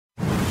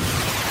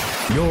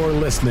You're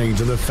listening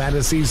to the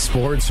Fantasy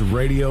Sports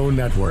Radio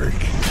Network.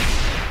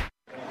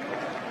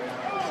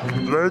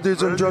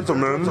 Ladies and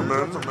gentlemen,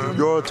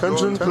 your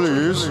attention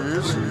please.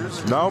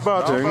 Now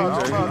batting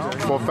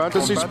for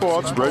Fantasy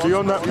Sports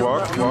Radio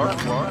Network,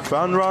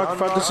 FanRag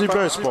Fantasy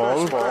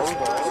Baseball,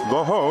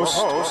 the host,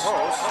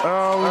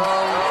 Al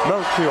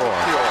Melchior,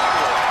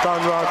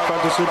 FanRag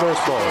Fantasy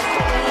Baseball.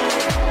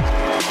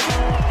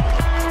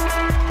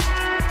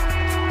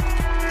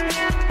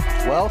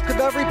 Welcome,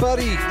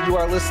 everybody. You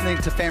are listening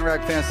to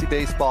FanRag Fantasy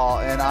Baseball,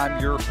 and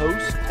I'm your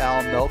host,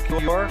 Al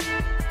Melchior.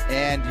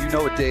 And you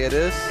know what day it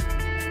is.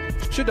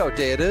 Should know what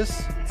day it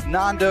is. It's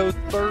Nando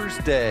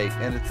Thursday,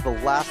 and it's the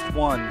last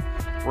one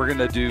we're going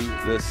to do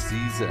this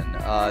season.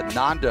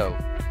 Nando,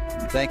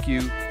 thank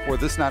you for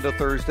this Nando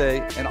Thursday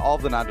and all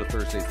the Nando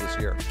Thursdays this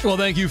year. Well,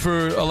 thank you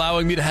for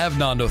allowing me to have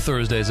Nando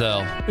Thursdays,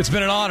 Al. It's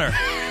been an honor.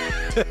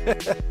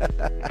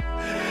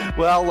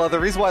 Well, the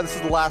reason why this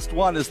is the last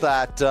one is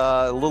that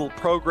a little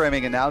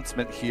programming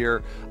announcement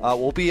here.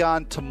 We'll be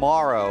on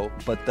tomorrow,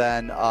 but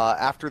then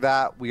after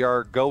that, we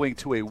are going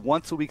to a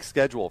once-a-week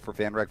schedule for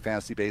FanRag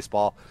Fantasy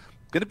Baseball.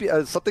 Going to be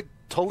something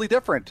totally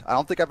different. I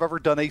don't think I've ever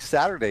done a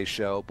Saturday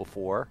show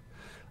before.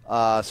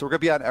 So we're going to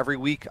be on every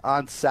week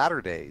on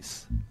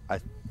Saturdays. I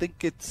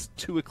think it's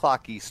 2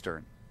 o'clock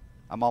Eastern.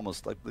 I'm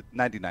almost like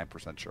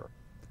 99% sure.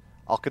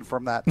 I'll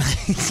confirm that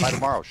by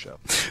tomorrow's show.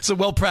 It's a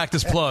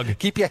well-practiced plug.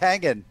 Keep you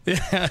hanging.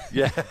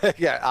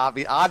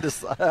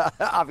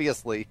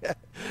 Obviously.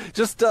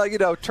 Just,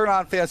 turn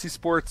on Fantasy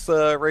Sports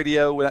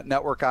Radio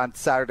Network on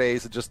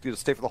Saturdays and just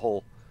stay for the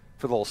whole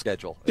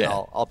schedule. And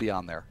Yeah. I'll be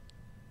on there.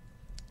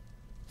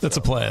 That's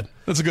a plan.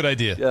 That's a good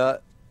idea.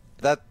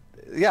 I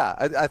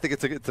think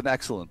it's an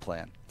excellent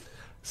plan.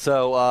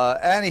 So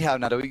anyhow,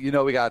 Nando,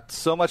 we got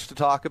so much to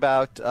talk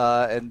about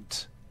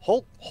and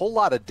whole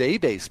lot of day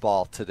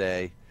baseball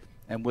today.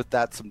 And with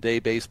that, some day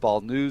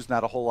baseball news.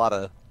 Not a whole lot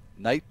of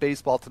night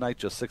baseball tonight,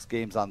 just 6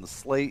 games on the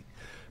slate.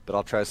 But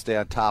I'll try to stay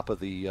on top of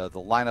the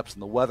lineups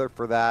and the weather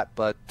for that.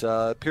 But it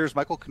appears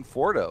Michael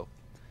Conforto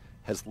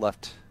has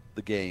left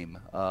the game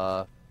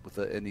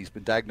and he's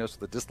been diagnosed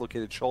with a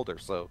dislocated shoulder.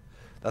 So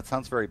that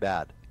sounds very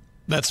bad.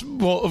 It's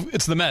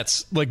the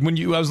Mets. Like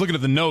I was looking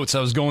at the notes, I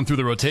was going through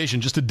the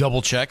rotation just to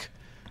double check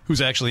who's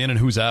actually in and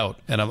who's out.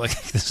 And I'm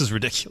like, this is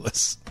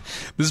ridiculous.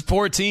 This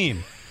poor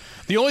team.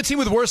 The only team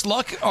with worse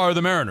luck are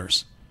the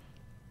Mariners.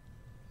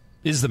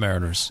 Is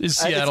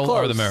Seattle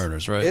are the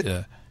Mariners,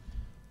 right?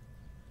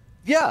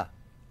 Yeah.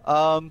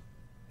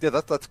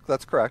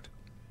 That's correct.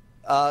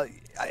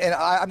 And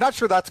I'm not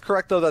sure that's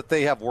correct, though, that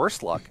they have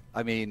worse luck.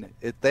 I mean,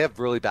 they have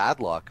really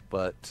bad luck,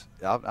 but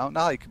I don't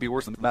know how it could be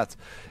worse than the Mets.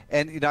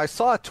 And, I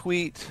saw a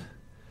tweet,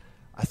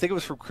 I think it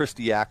was from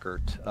Christy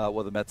Yackert, one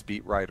of the Mets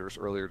beat writers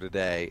earlier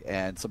today,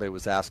 and somebody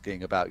was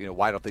asking about,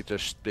 why don't they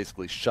just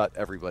basically shut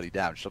everybody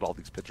down, shut all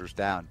these pitchers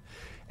down?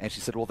 And she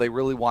said, well, they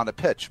really want to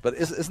pitch. But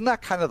isn't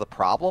that kind of the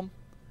problem?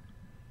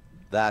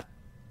 That,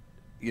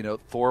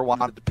 Thor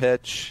wanted to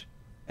pitch,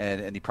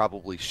 and he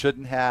probably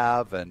shouldn't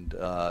have, and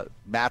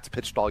Matt's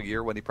pitched all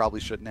year when he probably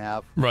shouldn't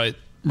have. Right.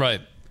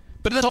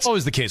 But that's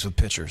always the case with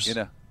pitchers.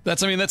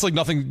 That's like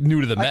nothing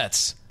new to the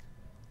Mets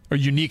or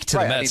unique to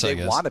the Mets, I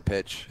guess. They want to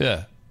pitch.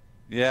 Yeah.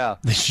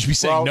 They should be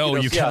saying,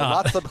 you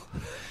cannot.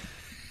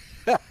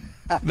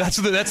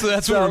 That's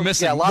what we're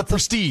missing. The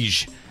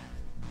prestige.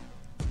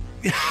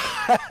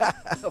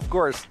 Of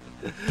course.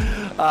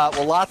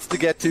 Lots to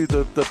get to.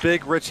 The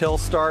big Rich Hill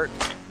start.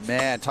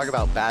 Man, talk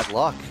about bad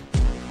luck.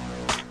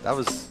 That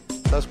was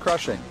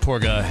crushing. Poor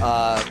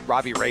guy.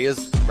 Robbie Ray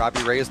is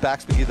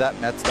back. Speaking of that,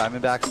 Mets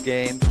Diamondbacks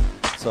game.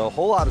 So a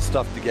whole lot of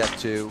stuff to get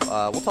to.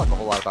 We'll talk a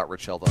whole lot about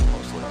Rich Hill, though,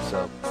 mostly.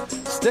 So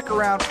stick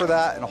around for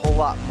that and a whole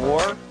lot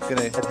more. Going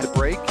to hit the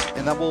break,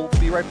 and then we'll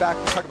be right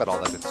back to talk about all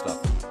that good stuff.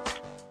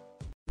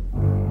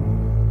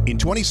 In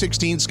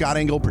 2016, Scott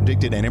Engel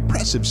predicted an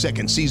impressive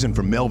second season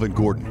from Melvin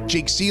Gordon.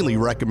 Jake Seeley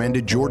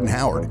recommended Jordan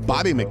Howard.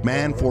 Bobby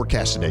McMahon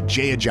forecasted a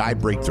Jay Ajayi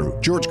breakthrough.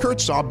 George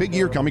Kurtz saw a big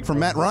year coming from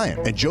Matt Ryan.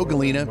 And Joe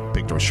Galena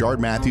picked Rashard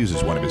Matthews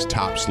as one of his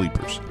top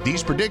sleepers.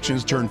 These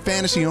predictions turned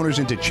fantasy owners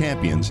into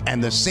champions,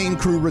 and the same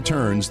crew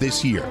returns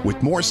this year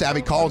with more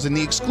savvy calls in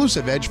the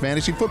exclusive Edge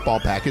Fantasy Football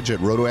package at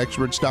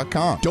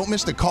RotoExperts.com. Don't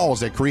miss the calls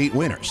that create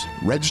winners.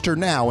 Register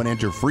now and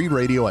enter free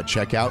radio at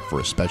checkout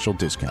for a special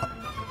discount.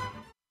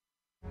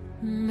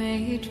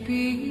 May it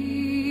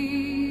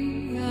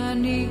be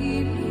an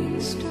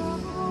evening star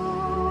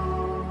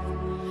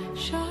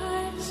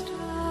shines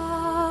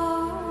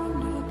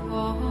down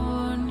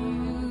upon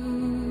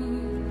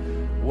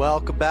you.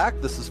 Welcome back.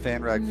 This is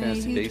FanRag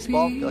Fantasy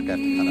Baseball. I feel like I have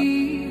to kind of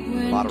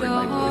moderate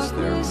my voice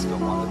there. I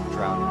don't want to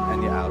drown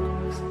Enya out.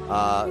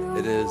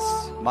 It is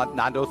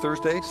Nando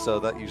Thursday, so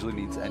that usually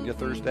means Enya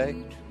Thursday.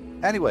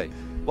 Anyway,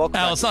 welcome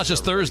back. Al, it's not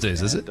just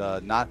Thursdays, is it?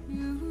 Not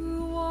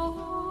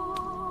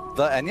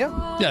the Enya?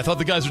 Yeah, I thought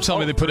the guys were telling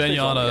me they put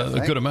Enya on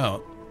a good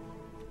amount.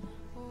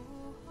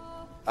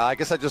 I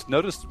guess I just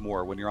noticed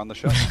more when you're on the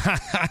show.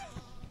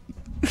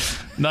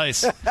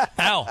 Nice.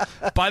 Al,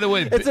 by the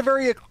way,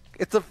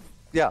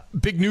 yeah.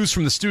 Big news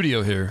from the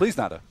studio here. Please,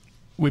 Nado.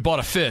 We bought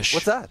a fish.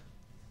 What's that?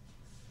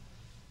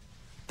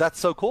 That's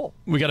so cool.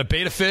 We got a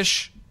beta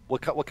fish.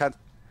 What kind?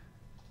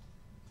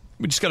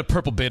 We just got a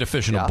purple beta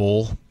fish in Yeah. a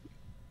bowl.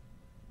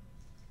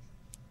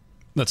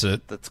 That's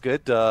it. That's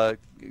good.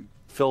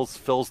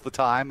 Fills the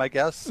time, I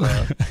guess.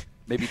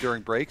 Maybe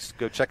during breaks,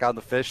 go check out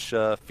the fish,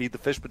 feed the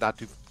fish, but not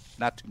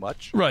too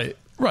much. Right.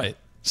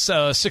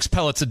 So 6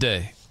 pellets a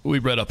day. We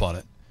read up on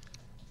it.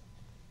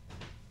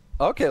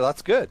 Okay,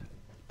 that's good.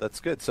 That's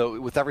good. So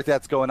with everything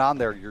that's going on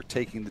there, you're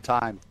taking the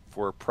time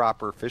for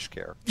proper fish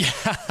care.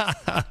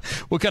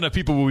 What kind of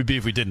people would we be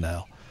if we didn't,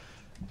 Al?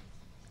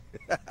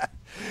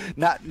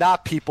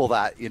 Not people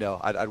that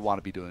I'd want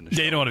to be doing. The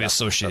show. Yeah, you don't want to That's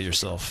associate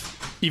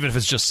yourself, even if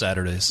it's just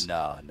Saturdays.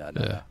 No.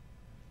 Yeah.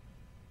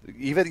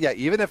 Even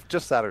if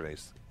just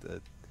Saturdays,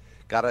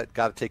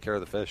 gotta take care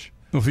of the fish.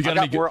 Well, if you got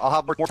any I'll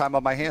have more time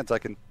on my hands. I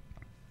can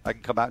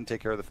come out and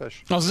take care of the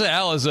fish. I was going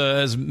to say,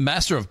 Al, as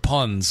master of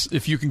puns,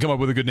 if you can come up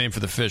with a good name for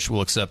the fish,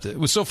 we'll accept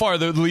it. So far,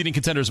 the leading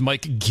contender is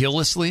Mike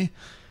Gillislee,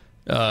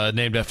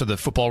 named after the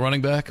football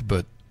running back,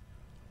 but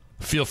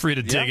feel free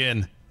to dig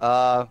in.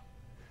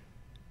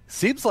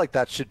 Seems like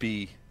that should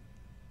be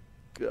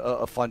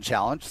a fun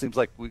challenge. Seems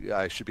like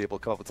I should be able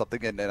to come up with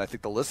something, and I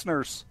think the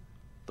listeners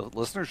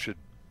should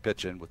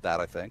pitch in with that,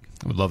 I think.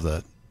 I would love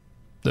that.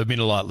 That would mean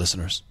a lot,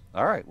 listeners.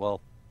 All right, well,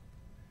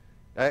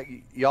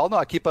 y'all know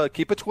I keep a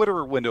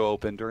Twitter window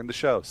open during the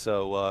show,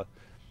 so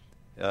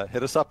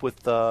hit us up with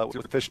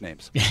fish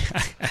names.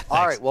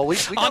 All right, well, we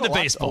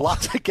got a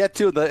lot to get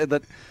to in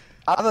the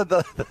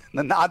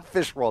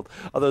non-fish world.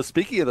 Although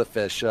speaking of the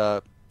fish,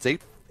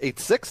 it's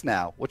 8-6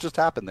 now. What just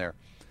happened there?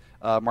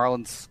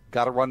 Marlins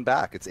got to run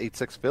back. It's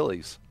 8-6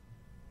 Phillies.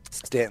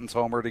 Stanton's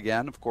homered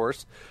again, of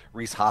course.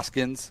 Rhys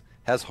Hoskins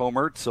has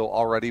homered, so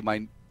already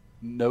my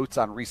notes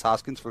on Rhys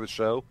Hoskins for the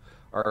show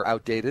are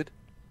outdated.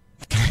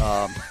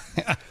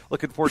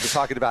 Looking forward to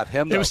talking about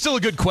him, though. It was still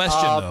a good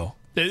question, though.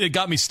 It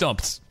got me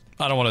stumped.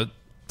 I don't want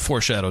to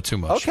foreshadow too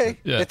much. Okay.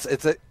 Yeah.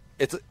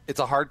 It's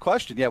a hard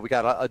question. Yeah, we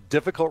got a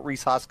difficult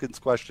Rhys Hoskins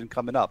question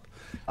coming up,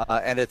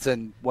 and it's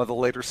in one of the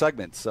later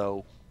segments,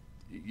 so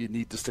you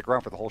need to stick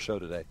around for the whole show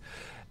today.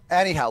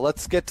 Anyhow,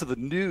 let's get to the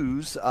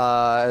news.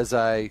 As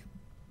I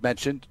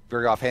mentioned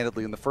very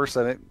offhandedly in the first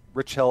segment,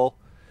 Rich Hill,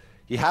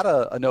 he had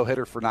a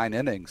no-hitter for 9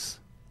 innings,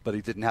 but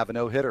he didn't have a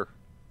no-hitter.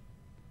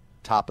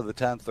 Top of the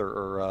 10th,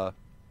 or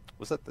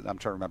was that? I'm trying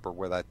to remember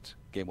where that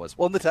game was.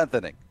 Well, in the 10th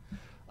inning,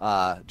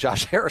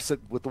 Josh Harrison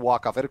with the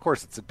walk-off, and of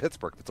course it's in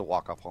Pittsburgh. It's a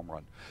walk-off home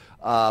run.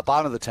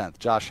 Bottom of the 10th,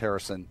 Josh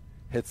Harrison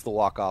hits the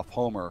walk-off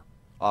homer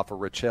off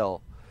of Rich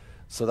Hill.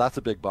 So that's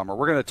a big bummer.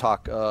 We're going to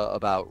talk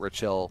about Rich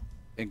Hill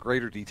in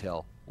greater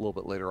detail a little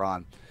bit later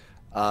on.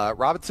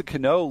 Robinson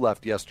Cano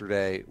left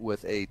yesterday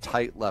with a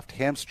tight left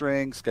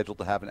hamstring, scheduled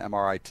to have an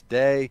MRI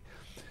today.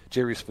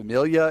 Jeurys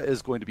Familia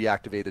is going to be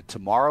activated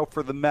tomorrow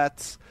for the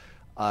Mets.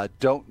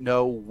 Don't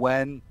know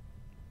when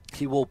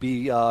he will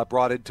be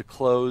brought in to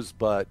close,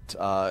 but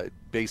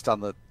based on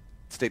the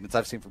statements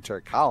I've seen from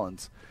Terry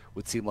Collins,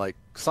 would seem like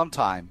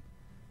sometime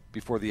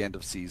before the end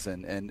of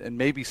season, and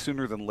maybe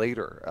sooner than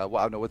later. I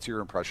don't know. What's your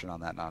impression on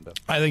that, Nando?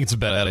 I think it's a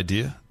bad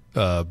idea,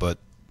 but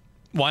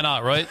why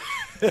not, right?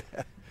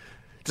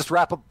 Just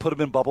put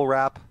him in bubble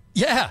wrap.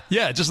 Yeah.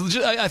 Just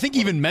I think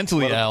even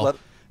mentally, Al,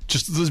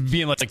 just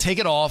being like take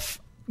it off,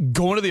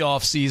 go into the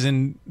off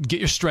season, get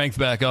your strength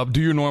back up,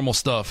 do your normal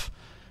stuff.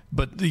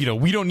 But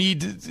we don't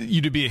need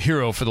you to be a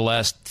hero for the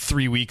last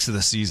 3 weeks of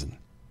the season.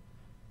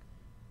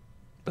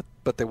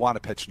 But they want to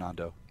pitch,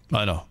 Nando.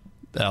 I know,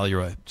 Al, you're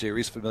right.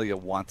 Jeurys Familia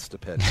wants to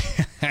pitch.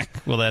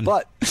 Well then,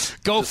 but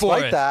go for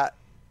it.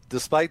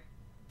 Despite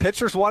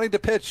pitchers wanting to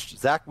pitch,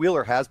 Zach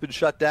Wheeler has been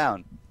shut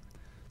down.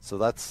 So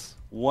that's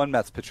one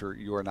Mets pitcher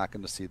you are not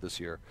going to see this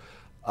year.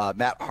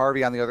 Matt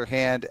Harvey, on the other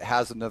hand,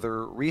 has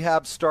another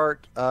rehab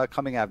start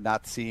coming. I've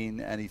not seen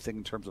anything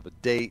in terms of a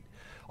date.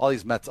 All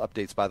these Mets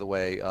updates, by the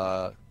way,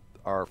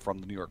 are from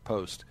the New York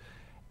Post.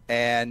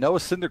 And Noah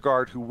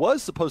Syndergaard, who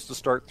was supposed to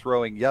start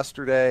throwing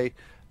yesterday,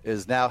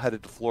 is now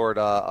headed to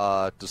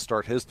Florida to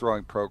start his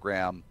throwing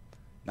program.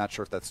 Not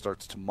sure if that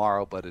starts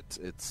tomorrow, but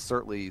it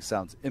certainly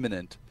sounds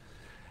imminent.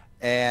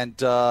 And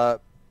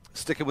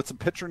sticking with some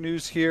pitcher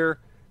news here,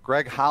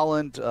 Greg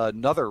Holland,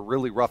 another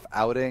really rough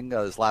outing.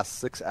 His last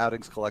 6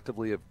 outings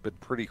collectively have been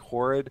pretty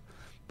horrid.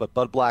 But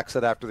Bud Black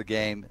said after the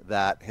game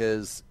that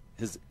his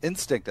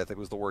instinct, I think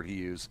was the word he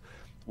used,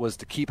 was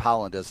to keep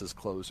Holland as his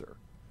closer.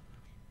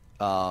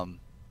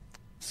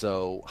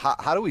 So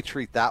how do we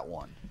treat that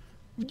one?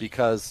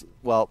 Because,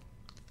 well,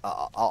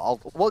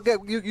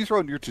 you throw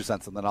in your 2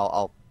 cents, and then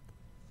I'll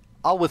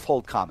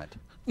withhold comment.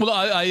 Well,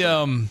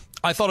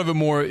 I thought of it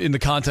more in the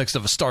context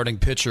of a starting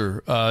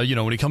pitcher.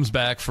 When he comes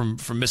back from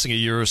missing a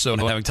year or so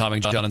and having Tommy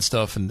John and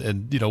stuff,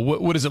 and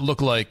what does it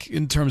look like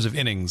in terms of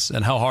innings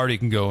and how hard he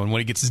can go, and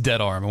when he gets his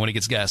dead arm and when he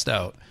gets gassed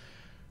out.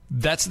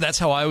 That's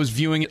how I was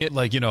viewing it.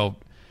 Like,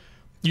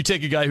 you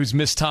take a guy who's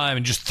missed time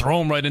and just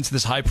throw him right into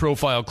this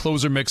high-profile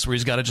closer mix where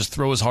he's got to just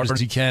throw as hard as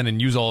he can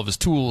and use all of his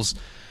tools.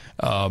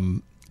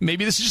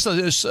 Maybe this is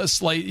just a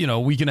slight,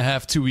 week and a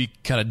half, 2 week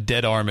kind of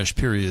dead armish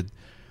period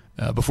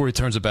before he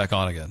turns it back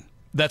on again.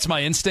 That's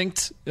my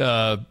instinct,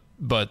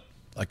 but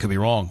I could be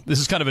wrong. This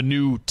is kind of a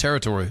new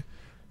territory,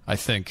 I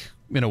think,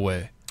 in a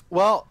way.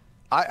 Well,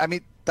 I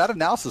mean, that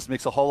analysis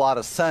makes a whole lot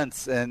of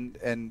sense, and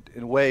in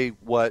a way,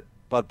 what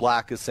Bud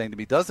Black is saying to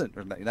me doesn't.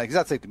 Or he's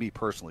not saying to me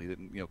personally. He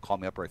didn't call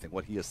me up or anything.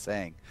 What he is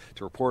saying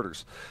to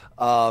reporters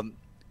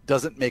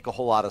doesn't make a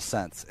whole lot of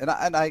sense. And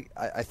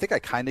I think I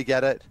kind of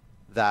get it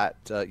that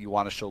you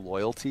want to show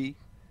loyalty,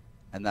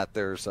 and that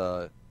there's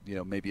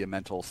maybe a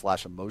mental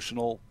 /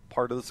 emotional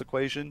part of this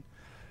equation.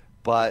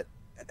 But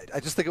I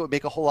just think it would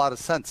make a whole lot of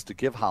sense to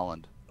give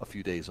Holland a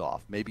few days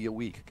off, maybe a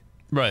week.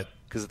 Right.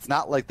 Because it's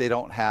not like they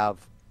don't have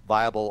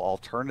viable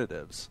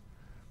alternatives.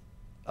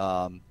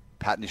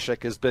 Pat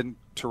Neshek has been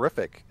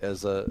terrific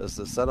as a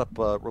setup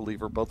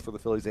reliever, both for the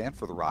Phillies and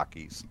for the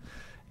Rockies.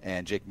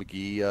 And Jake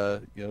McGee,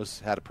 has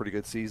had a pretty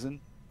good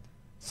season.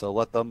 So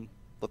let them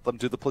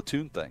do the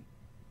platoon thing.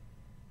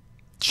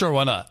 Sure,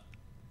 why not?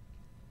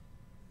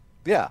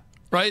 Yeah.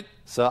 Right?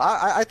 So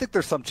I think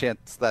there's some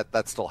chance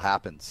that still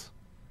happens.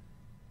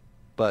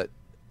 But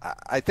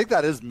I think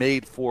that is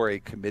made for a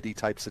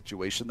committee-type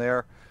situation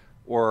there.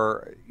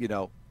 Or,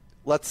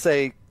 let's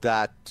say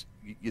that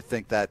you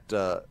think that,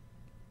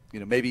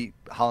 maybe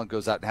Holland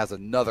goes out and has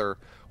another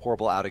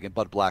horrible outing and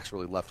Bud Black's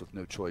really left with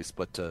no choice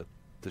but to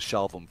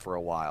shelve him for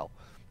a while.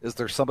 Is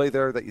there somebody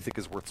there that you think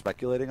is worth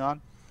speculating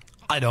on?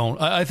 I don't.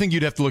 I think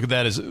you'd have to look at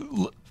that as,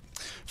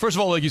 first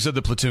of all, like you said,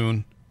 the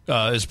platoon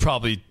is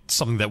probably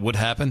something that would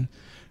happen.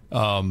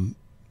 And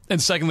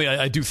secondly,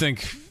 I do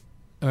think,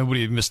 what do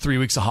you miss 3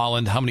 weeks of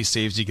Holland? How many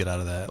saves do you get out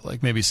of that?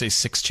 Like maybe say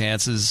 6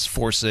 chances,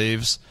 4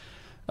 saves.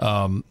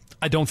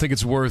 I don't think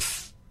it's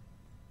worth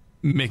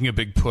making a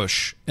big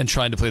push and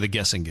trying to play the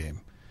guessing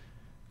game.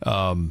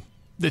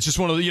 It's just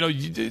one of the,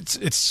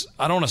 it's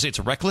I don't want to say it's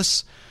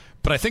reckless,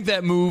 but I think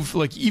that move,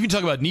 like even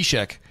talk about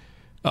Neshek,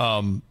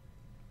 doesn't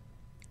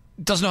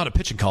know how to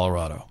pitch in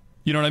Colorado.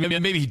 You know what I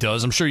mean? Maybe he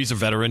does. I'm sure he's a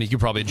veteran. He could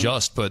probably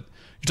adjust, but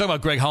you're talking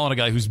about Greg Holland, a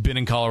guy who's been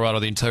in Colorado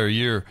the entire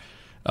year.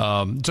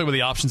 Talking about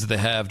the options that they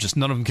have, just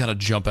none of them kind of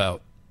jump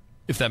out,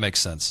 if that makes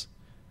sense.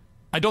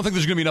 I don't think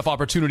there's going to be enough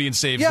opportunity and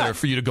saves there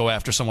for you to go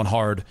after someone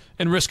hard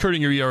and risk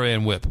hurting your ERA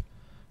and WHIP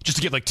just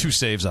to get like 2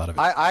 saves out of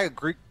it. I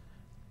agree.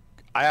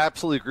 I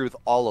absolutely agree with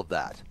all of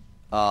that,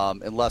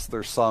 unless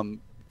there's some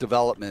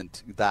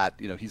development that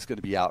he's going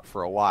to be out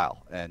for a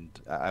while, and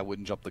I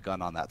wouldn't jump the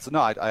gun on that. So no,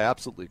 I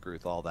absolutely agree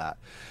with all that.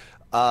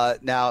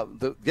 Now,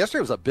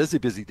 yesterday was a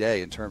busy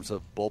day in terms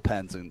of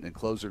bullpens and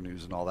closer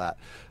news and all that.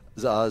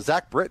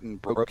 Zach Britton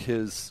broke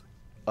his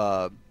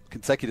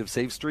consecutive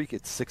save streak.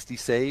 It's 60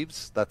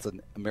 saves. That's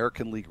an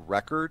American League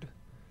record.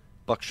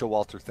 Buck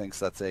Showalter thinks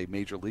that's a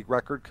major league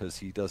record because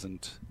he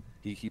doesn't.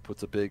 He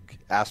puts a big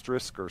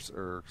asterisk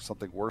or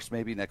something worse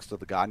maybe next to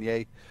the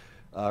Gagne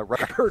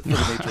record for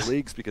the major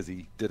leagues because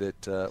he did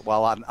it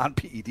while on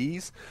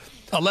PEDs.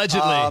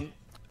 Allegedly.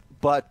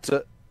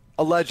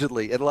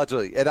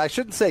 Allegedly. And I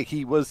shouldn't say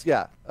he was,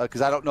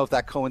 because I don't know if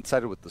that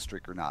coincided with the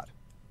streak or not.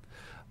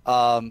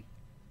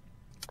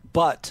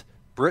 But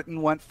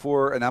Britton went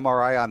for an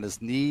MRI on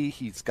his knee.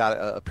 He's got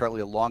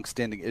apparently a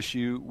long-standing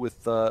issue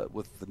with the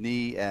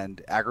knee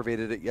and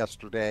aggravated it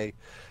yesterday.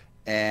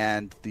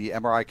 And the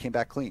MRI came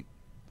back clean.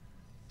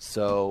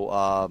 So,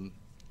 I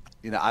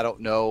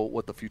don't know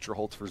what the future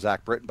holds for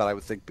Zach Britton, but I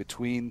would think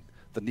between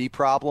the knee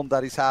problem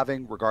that he's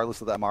having,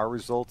 regardless of the MRI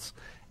results,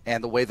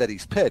 and the way that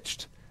he's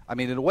pitched, I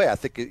mean, in a way, I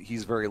think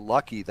he's very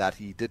lucky that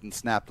he didn't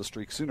snap the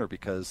streak sooner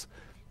because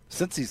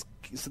since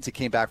he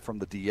came back from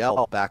the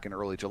DL back in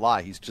early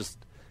July, he's just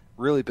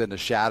really been a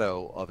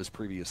shadow of his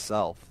previous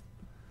self.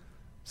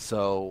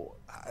 So,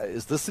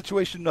 is this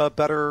situation a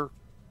better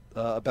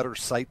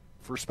site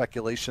for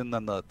speculation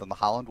than the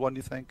Holland one?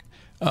 You think?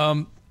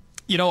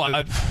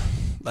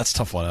 That's a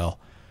tough one, Al.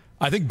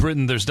 I think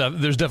Britton. There's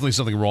definitely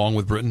something wrong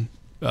with Britton.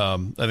 I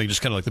think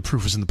just kind of like the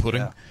proof is in the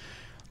pudding. Yeah.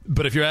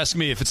 But if you're asking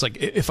me if it's like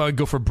if I would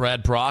go for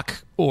Brad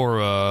Brock or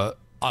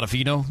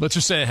Ottavino, let's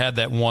just say I had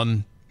that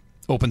one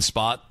open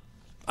spot.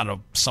 I don't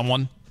know,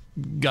 someone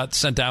got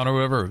sent down or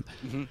whatever.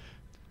 Mm-hmm.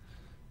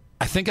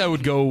 I think I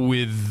would go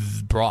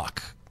with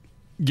Brock,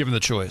 given the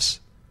choice,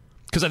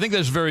 because I think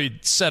that's very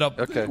set up.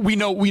 Okay. We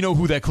know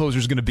who that closer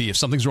is going to be. If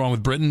something's wrong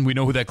with Britton, we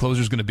know who that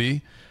closer is going to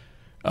be.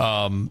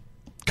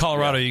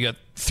 Colorado, you got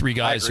 3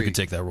 guys who can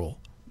take that role.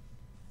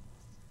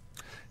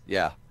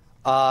 Yeah.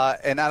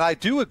 And I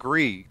do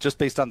agree, just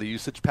based on the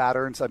usage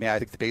patterns. I mean, I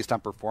think based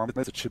on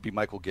performance, it should be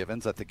Michael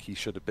Givens. I think he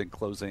should have been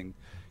closing,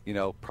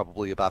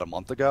 probably about a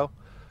month ago.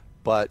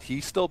 But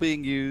he's still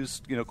being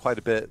used, quite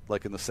a bit,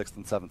 like in the 6th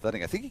and 7th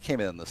inning. I think he came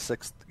in the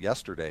 6th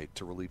yesterday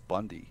to relieve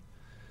Bundy.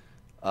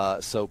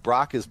 So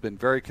Brock has been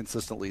very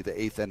consistently the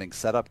 8th inning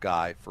setup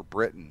guy for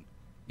Britton,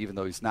 even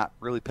though he's not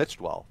really pitched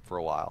well for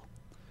a while.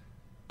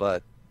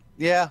 But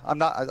yeah, I'm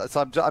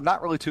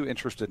not really too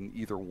interested in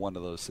either one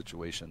of those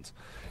situations.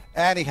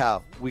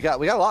 Anyhow, we got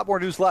a lot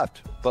more news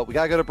left, but we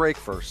got to go to break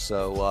first.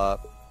 So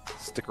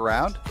stick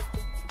around.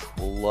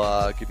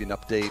 We'll give you an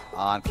update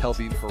on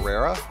Kelvin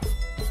Herrera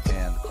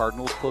and the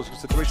Cardinals closer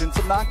situation,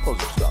 some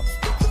non-closer stuff.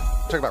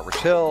 We'll talk about Rich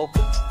Hill,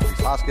 Rhys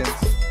Hoskins,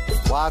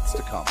 lots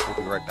to come. We'll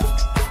be right back.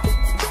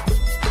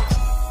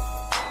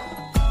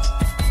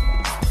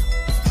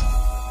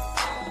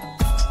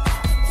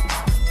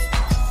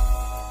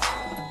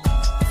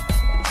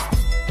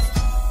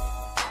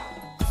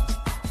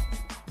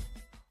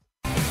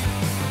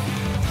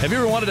 Have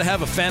you ever wanted to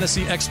have a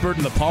fantasy expert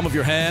in the palm of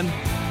your hand?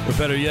 Or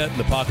better yet, in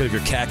the pocket of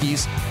your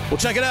khakis? Well,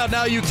 check it out.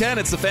 Now you can.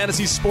 It's the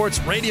Fantasy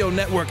Sports Radio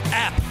Network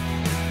app.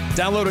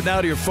 Download it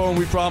now to your phone,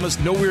 we promise.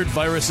 No weird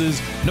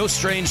viruses, no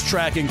strange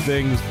tracking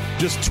things.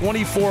 Just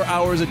 24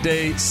 hours a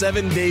day,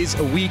 7 days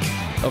a week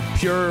of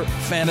pure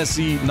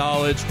fantasy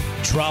knowledge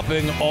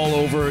dropping all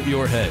over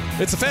your head.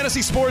 It's the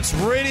Fantasy Sports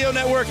Radio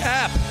Network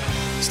app.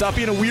 Stop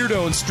being a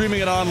weirdo and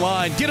streaming it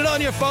online. Get it on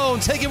your phone.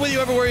 Take it with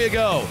you everywhere you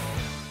go.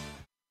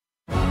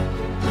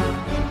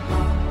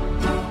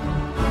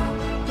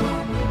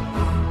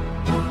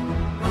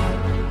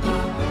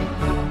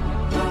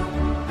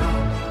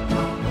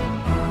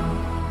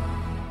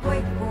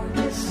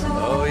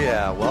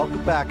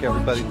 Welcome back,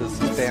 everybody. This is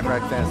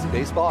FanRag Fantasy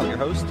Baseball. I'm your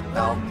host,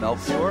 Al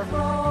Melchior.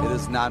 It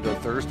is Nando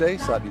Thursday,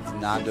 so that means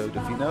Nando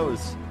DeFino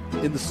is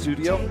in the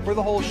studio for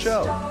the whole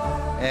show.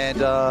 And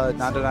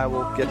Nando and I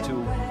will get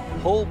to a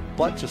whole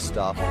bunch of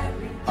stuff,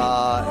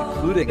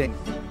 including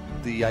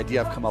the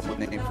idea I've come up with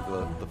a name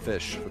for the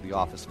fish, for the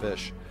office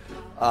fish.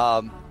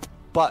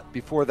 But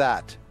before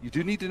that, you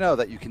do need to know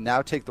that you can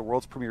now take the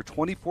world's premier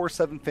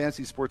 24/7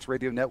 Fantasy Sports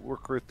Radio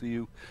Network with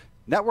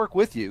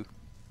you.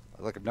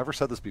 Like I've never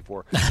said this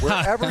before.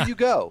 Wherever you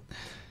go,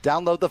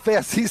 download the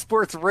Fantasy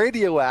Sports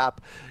Radio app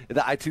in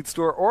the iTunes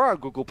Store or on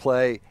Google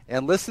Play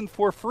and listen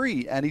for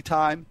free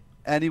anytime,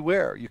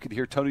 anywhere. You can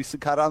hear Tony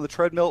Sincata on the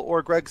treadmill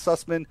or Greg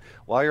Sussman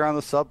while you're on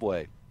the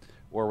subway,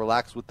 or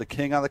relax with the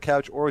King on the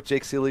couch or with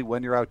Jake Seeley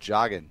when you're out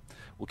jogging.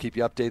 We'll keep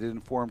you updated and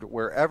informed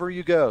wherever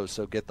you go.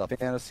 So get the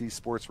Fantasy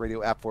Sports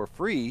Radio app for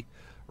free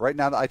right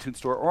now in the iTunes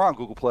Store or on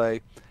Google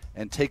Play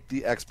and take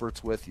the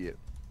experts with you.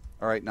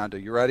 All right, Nando,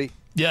 you ready?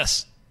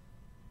 Yes.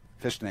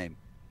 Fish name,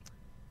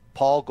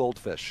 Paul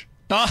Goldfish.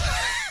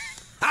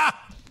 I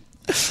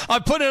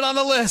put it on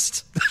the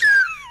list.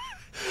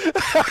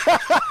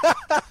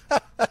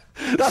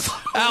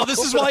 Al, this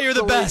is why you're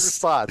the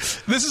best.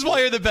 This is why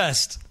you're the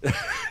best.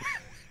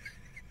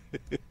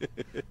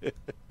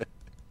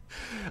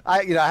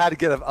 I had to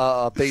get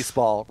a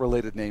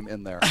baseball-related name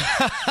in there.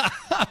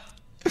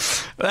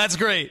 That's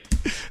great.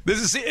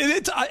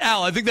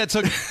 Al, I think that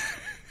took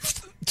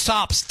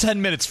tops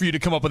 10 minutes for you to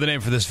come up with a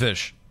name for this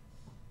fish.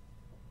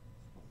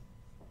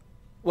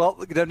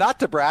 Well, not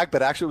to brag,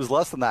 but actually it was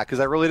less than that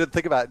because I really didn't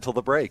think about it until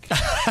the break.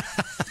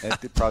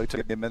 It probably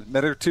took me a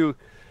minute or two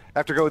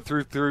after going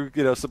through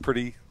some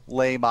pretty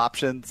lame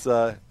options.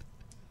 Like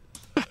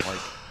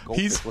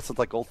goldfish. What's it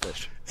like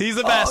goldfish? He's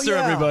the master,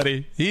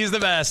 everybody. He's the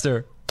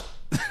master.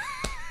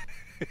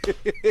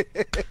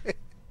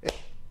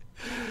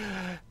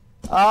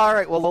 All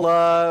right.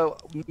 Well,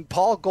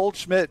 Paul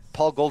Goldschmidt,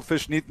 Paul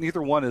Goldfish.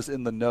 Neither one is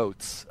in the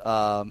notes.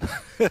 So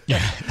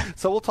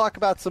we'll talk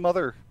about some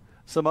other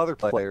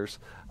players.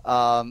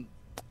 There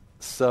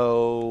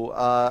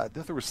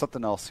was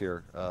something else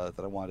here that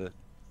I wanted to...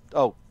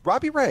 Oh,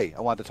 Robbie Ray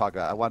I wanted to talk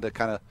about. I wanted to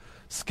kind of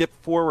skip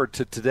forward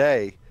to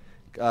today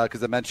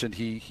because I mentioned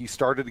he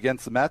started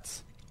against the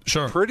Mets.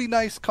 Sure. Pretty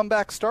nice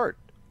comeback start.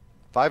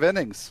 5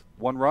 innings,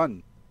 1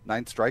 run,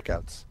 9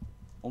 strikeouts.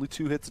 Only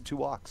 2 hits and 2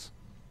 walks.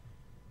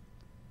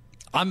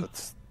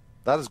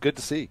 That is good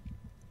to see.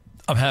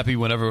 I'm happy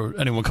whenever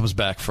anyone comes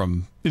back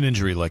from an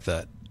injury like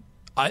that.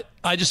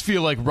 I just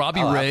feel like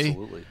Robbie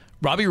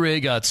Ray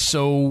got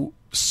so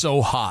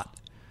hot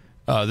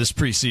this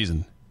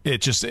preseason.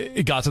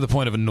 It got to the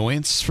point of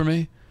annoyance for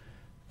me.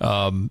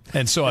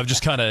 And so I've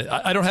just kind of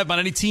I don't have on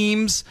any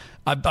teams.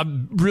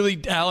 I'm really,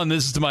 Alan,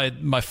 this is to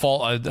my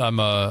fault. I'm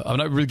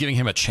not really giving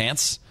him a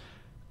chance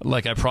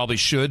like I probably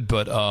should,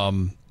 but I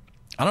don't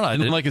know. I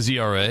didn't like his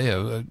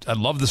ERA. I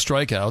love the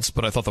strikeouts,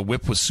 but I thought the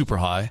whip was super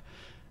high.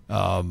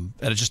 And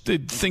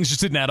things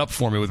just didn't add up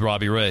for me with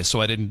Robbie Ray.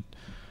 So I didn't.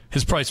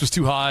 His price was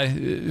too high.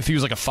 If he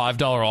was like a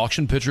 $5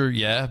 auction pitcher,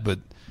 yeah, but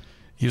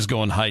he was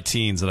going high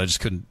teens, and I just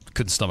couldn't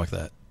stomach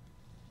that.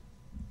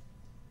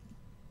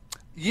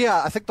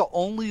 Yeah, I think the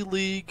only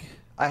league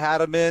I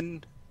had him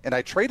in, and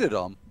I traded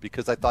him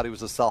because I thought he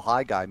was a sell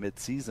high guy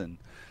mid-season,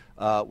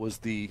 was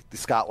the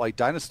Scott White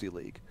Dynasty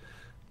League.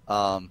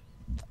 And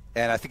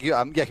I think he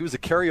was a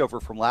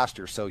carryover from last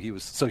year, so he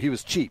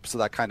was cheap. So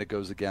that kind of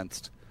goes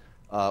against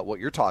what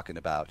you're talking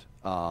about.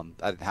 I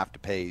didn't have to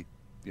pay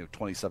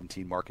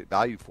 2017 market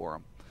value for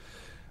him.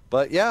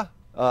 But yeah,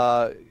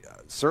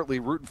 certainly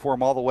rooting for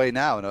him all the way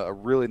now, and a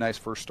really nice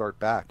first start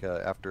back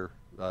after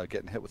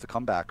getting hit with a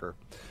comebacker.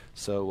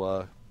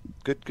 So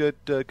good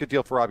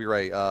deal for Robbie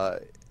Ray. The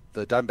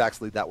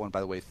Diamondbacks lead that one, by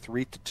the way,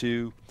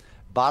 3-2,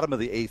 bottom of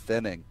the 8th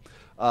inning.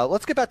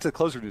 Let's get back to the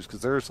closer news because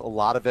there's a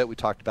lot of it. We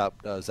talked about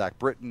Zach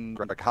Britton,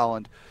 Greg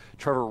Holland.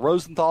 Trevor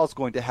Rosenthal is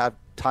going to have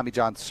Tommy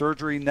John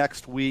surgery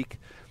next week.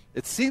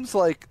 It seems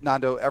like,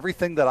 Nando,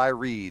 everything that I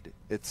read,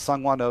 it's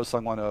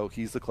Sungwon Oh,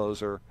 he's the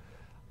closer.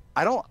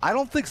 I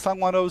don't think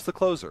Sungwon Oh is the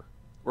closer,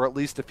 or at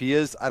least if he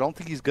is, I don't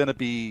think he's going to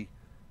be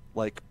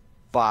like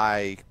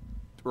by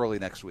early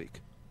next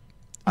week.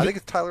 I think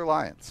it's Tyler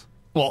Lyons.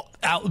 Well,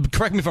 Al,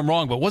 correct me if I'm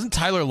wrong, but wasn't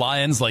Tyler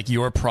Lyons like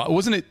your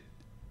wasn't it?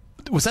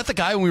 Was that the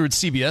guy when we were at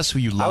CBS who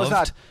you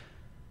loved?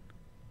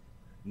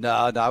 No,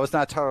 I was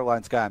not a Tyler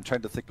Lyons guy. I'm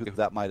trying to think who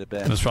that might have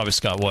been. It was probably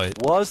Scott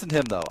White. Wasn't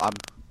him though.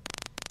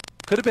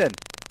 Could have been.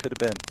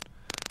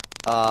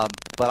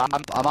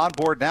 But I'm on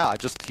board now.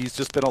 He's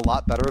just been a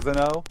lot better than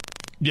O.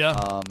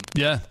 Yeah.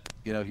 Yeah.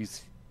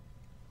 He's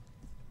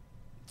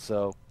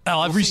so.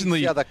 Al, I've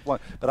recently. Yeah, that one.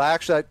 But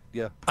I've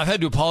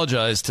had to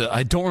apologize to.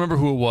 I don't remember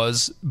who it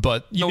was,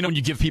 but when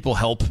you give people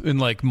help in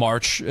like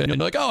March, and you're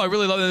like, oh, I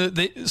really love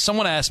it.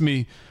 Someone asked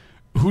me,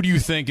 who do you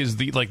think is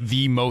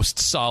the most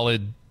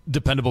solid,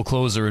 dependable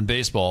closer in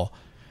baseball?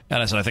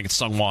 And I said, I think it's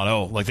Sung-Hwan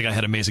Oh. Like, the guy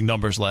had amazing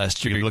numbers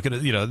last year. You look at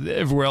it,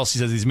 everywhere else he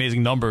says these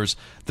amazing numbers.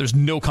 There's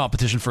no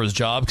competition for his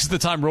job because at the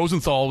time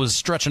Rosenthal was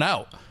stretching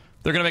out.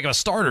 They're going to make him a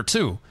starter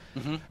too.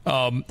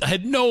 Mm-hmm. I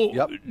had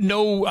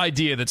no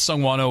idea that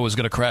Sung-Hwan Oh was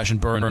going to crash and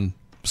burn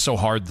so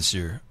hard this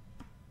year.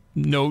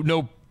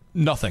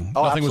 Nothing.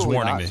 Oh, Nothing was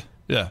warning not. me.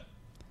 Yeah.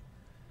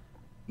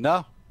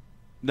 No,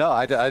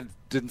 I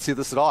didn't see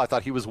this at all. I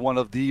thought he was one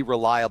of the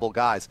reliable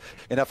guys.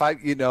 And if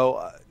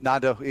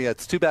Nando,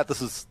 it's too bad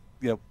this is,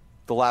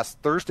 the last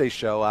Thursday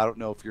show. I don't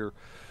know if you're,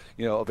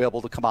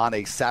 available to come on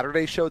a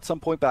Saturday show at some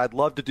point, but I'd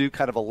love to do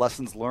kind of a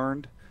lessons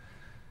learned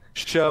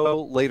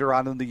show later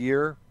on in the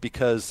year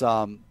because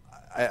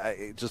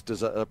I just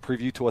as a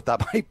preview to what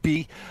that might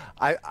be,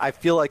 I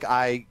feel like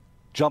I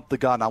jumped the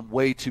gun on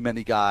way too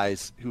many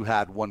guys who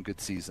had one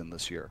good season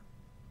this year,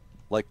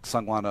 like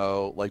Sung-Hwan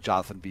Oh, like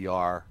Jonathan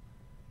VR.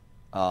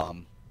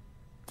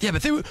 Yeah,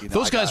 but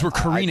those guys were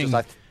careening.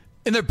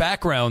 In their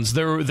backgrounds,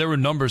 there were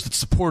numbers that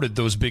supported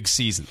those big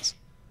seasons.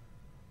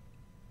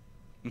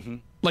 Mm-hmm.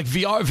 Like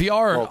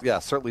VR. Well, yeah,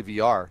 certainly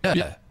VR.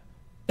 Yeah.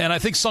 And I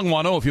think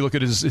Sung-Hwan Oh, if you look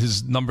at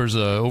his numbers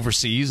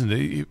overseas, and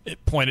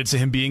it pointed to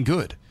him being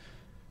good.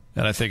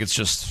 And I think it's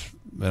just,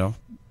 by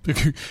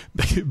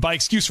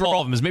excuse for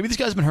all of them, is maybe this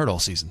guy's been hurt all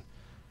season.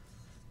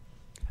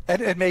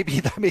 And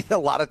maybe, a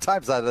lot of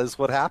times that is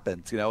what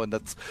happens, and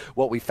that's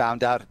what we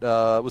found out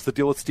was the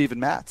deal with Steven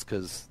Matz,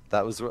 because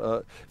that was,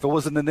 if it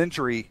wasn't an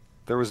injury,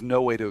 there was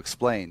no way to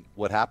explain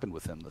what happened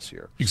with him this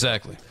year.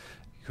 Exactly.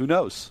 Who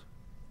knows?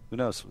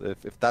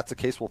 If that's the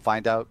case, we'll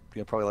find out,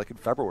 probably like in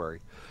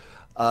February.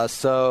 I'm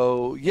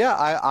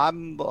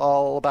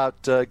all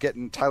about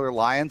getting Tyler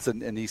Lyons,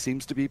 and he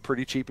seems to be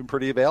pretty cheap and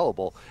pretty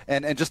available.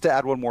 And just to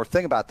add one more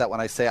thing about that, when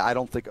I say I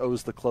don't think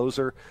O's the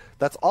closer,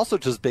 that's also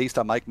just based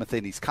on Mike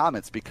Matheny's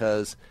comments,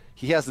 because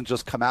he hasn't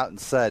just come out and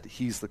said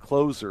he's the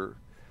closer.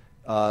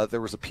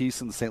 There was a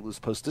piece in the St. Louis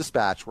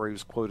Post-Dispatch where he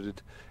was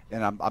quoted,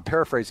 and I'm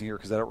paraphrasing here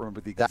because I don't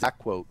remember the exact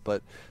quote,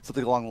 but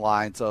something along the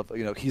lines of,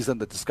 he's in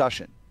the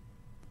discussion.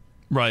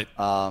 Right.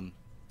 To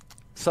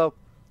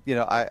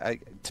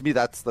me,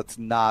 that's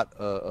not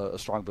a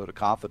strong vote of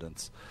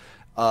confidence.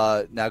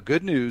 Now,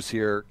 good news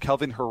here.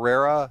 Kelvin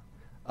Herrera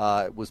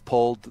was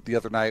pulled the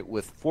other night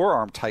with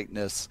forearm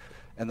tightness,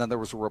 and then there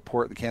was a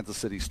report in the Kansas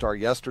City Star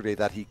yesterday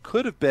that he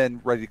could have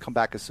been ready to come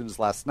back as soon as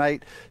last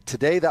night.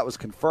 Today, that was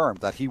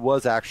confirmed that he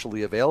was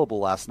actually available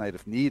last night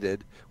if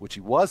needed, which he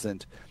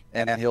wasn't,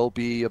 and he'll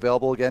be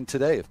available again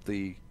today if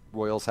the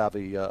Royals have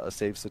a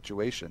save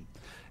situation.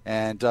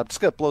 And I'm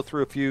just going to blow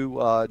through a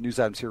few news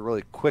items here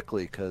really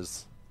quickly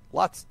because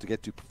lots to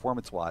get to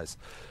performance-wise.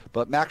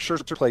 But Max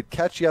Scherzer played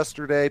catch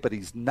yesterday, but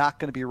he's not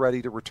going to be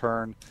ready to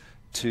return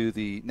to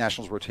the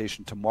Nationals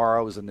rotation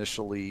tomorrow as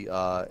initially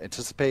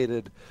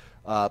anticipated,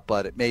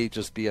 but it may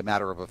just be a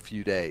matter of a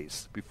few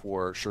days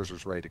before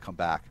Scherzer's ready to come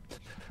back.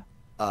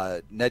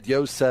 Ned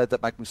Yost said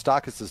that Mike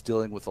Moustakas is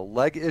dealing with a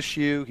leg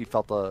issue. He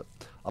felt a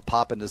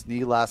pop in his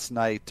knee last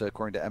night,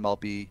 according to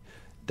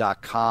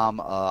MLB.com.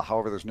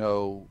 However, there's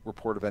no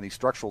report of any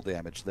structural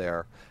damage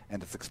there,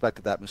 and it's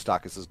expected that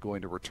Moustakas is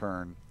going to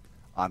return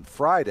on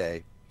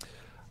Friday.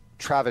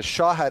 Travis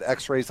Shaw had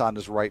x-rays on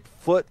his right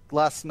foot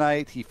last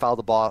night. He fouled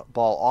the ball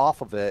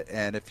off of it,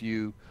 and if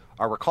you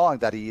are recalling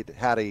that he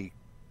had an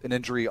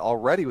injury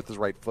already with his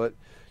right foot,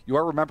 you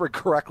are remembering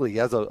correctly. He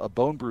has a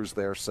bone bruise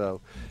there,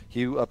 so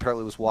he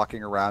apparently was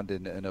walking around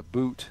in a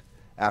boot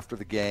after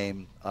the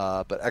game,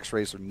 but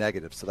x-rays are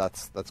negative, so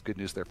that's good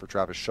news there for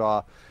Travis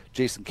Shaw.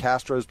 Jason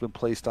Castro has been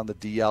placed on the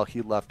DL.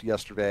 He left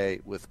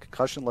yesterday with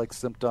concussion-like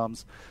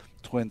symptoms.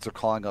 Twins are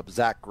calling up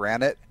Zach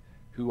Granite,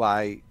 who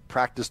I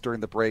practiced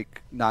during the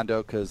break,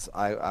 Nando, because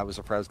I was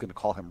afraid I was going to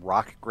call him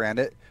Rock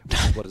Granite,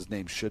 which is what his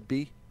name should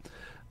be.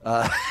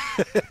 And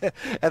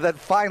then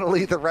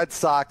finally, the Red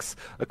Sox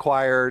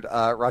acquired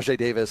Rajai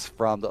Davis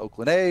from the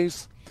Oakland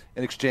A's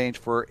in exchange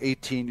for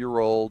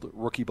 18-year-old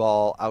rookie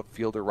ball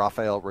outfielder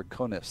Rafael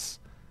Rincones.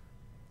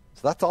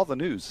 So that's all the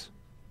news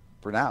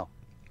for now.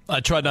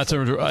 I tried not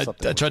to. I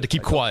tried to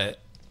keep quiet.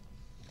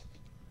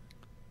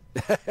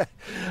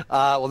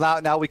 Well,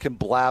 now we can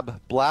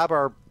blab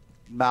our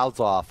mouths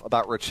off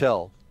about Rich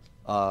Hill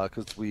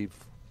because we've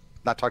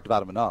not talked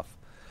about him enough.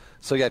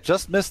 So yeah,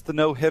 just missed the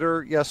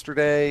no-hitter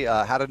yesterday.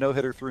 Had a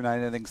no-hitter through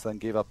 9 innings, then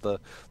gave up the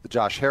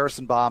Josh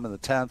Harrison bomb in the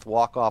 10th,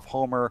 walk-off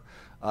homer.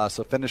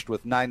 So finished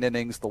with 9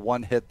 innings, the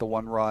 1 hit, the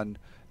 1 run,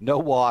 no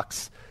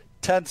walks,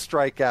 10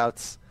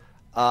 strikeouts.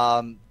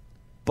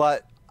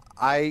 But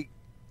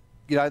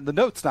in the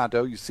notes,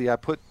 Nando, you see I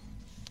put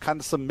kind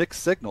of some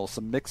mixed signals,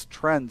 some mixed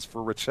trends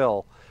for Rich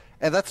Hill.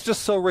 And that's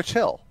just so Rich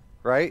Hill,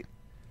 right?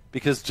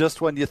 Because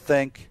just when you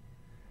think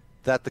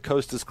that the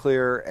coast is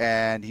clear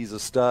and he's a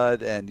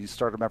stud and you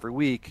start him every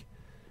week,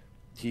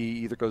 he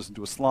either goes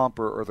into a slump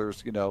or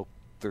there's,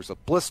 there's a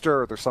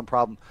blister or there's some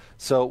problem.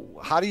 So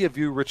how do you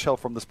view Rich Hill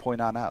from this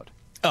point on out?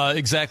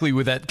 Exactly,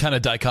 with that kind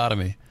of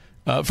dichotomy.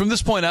 From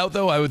this point out,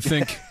 though, I would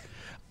think,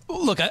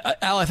 look,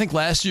 Al, I think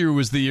last year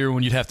was the year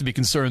when you'd have to be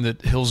concerned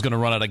that Hill's going to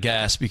run out of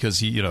gas because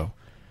he,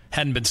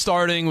 hadn't been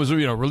starting, was,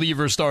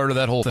 reliever starter,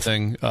 that whole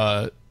thing.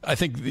 I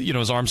think,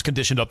 his arm's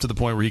conditioned up to the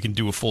point where he can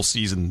do a full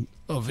season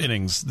of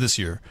innings this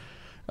year.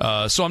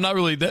 So I'm not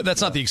really,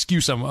 that's not the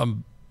excuse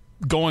I'm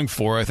going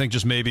for. I think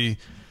just maybe,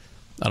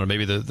 I don't know,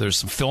 maybe there's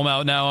some film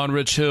out now on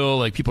Rich Hill.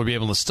 Like, people will be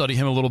able to study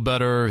him a little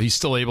better. He's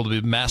still able to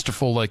be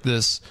masterful like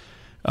this.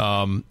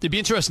 It'd be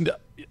interesting to,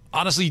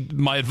 honestly,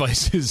 my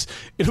advice is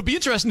it'll be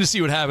interesting to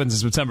see what happens in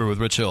September with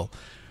Rich Hill.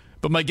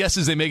 But my guess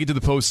is they make it to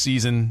the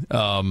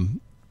postseason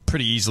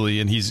pretty easily,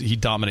 and he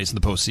dominates in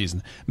the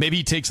postseason. Maybe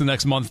he takes the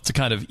next month to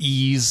kind of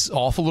ease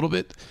off a little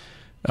bit.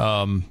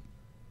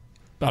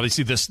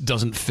 Obviously, this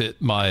doesn't fit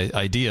my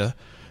idea,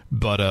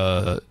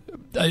 but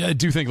I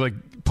do think,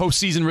 like,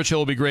 postseason Rich Hill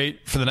will be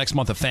great for the next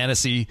month of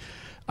fantasy.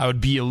 I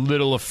would be a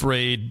little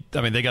afraid.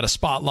 I mean, they got a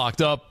spot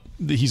locked up.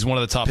 He's one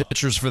of the top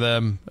pitchers for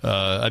them.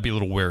 I'd be a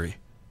little wary.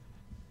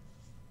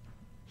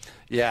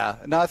 Yeah,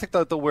 no, I think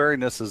that the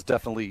wariness is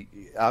definitely.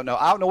 I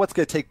don't know what's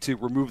going to take to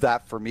remove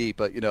that for me,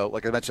 but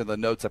like I mentioned in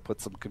the notes, I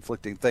put some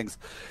conflicting things.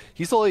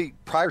 He's only,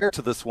 prior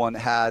to this one,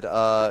 had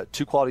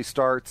 2 quality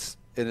starts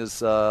in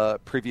his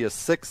previous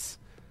 6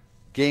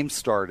 games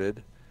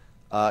started.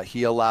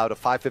 He allowed a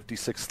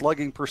 .556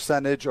 slugging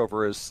percentage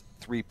over his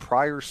 3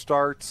 prior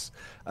starts,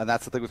 and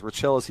that's the thing with Rich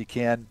Hill, is he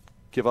can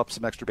give up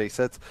some extra base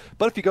hits.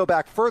 But if you go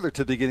back further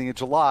to the beginning of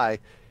July,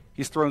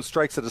 he's thrown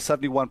strikes at a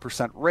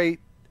 71% rate,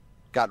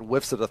 gotten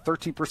whiffs at a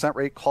 13%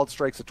 rate, called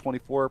strikes at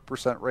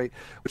 24% rate,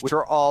 which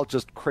are all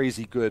just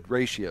crazy good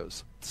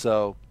ratios.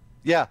 So,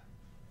 yeah,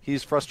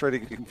 he's frustrating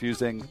and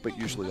confusing, but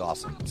usually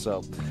awesome.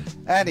 So,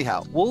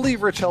 anyhow, we'll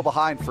leave Rich Hill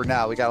behind for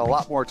now. We got a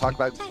lot more to talk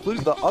about,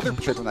 including the other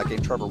pitchers in that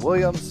game, Trevor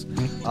Williams,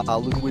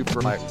 Luke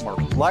Weaver,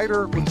 Mark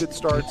Leiter with good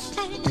starts,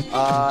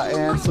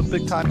 and some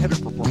big-time hitter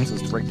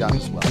performances to break down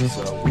as well.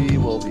 So we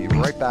will be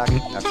right back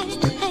after this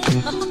break.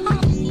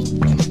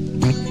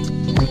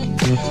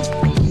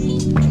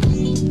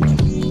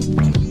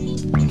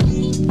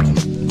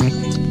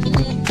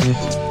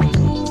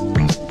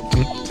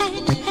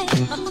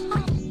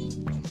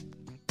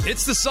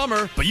 It's the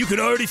summer, but you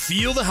can already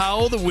feel the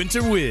howl of the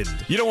winter wind.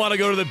 You don't want to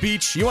go to the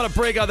beach. You want to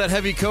break out that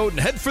heavy coat and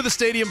head for the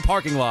stadium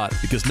parking lot,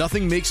 because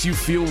nothing makes you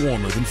feel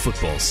warmer than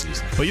football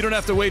season. But you don't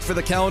have to wait for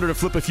the calendar to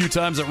flip a few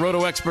times at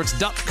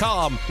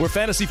RotoExperts.com, where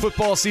fantasy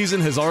football season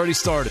has already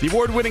started. The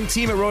award-winning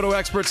team at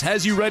RotoExperts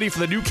has you ready for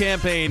the new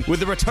campaign with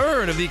the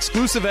return of the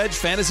exclusive Edge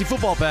Fantasy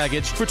Football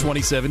Package for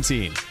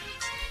 2017.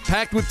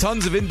 Packed with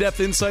tons of in-depth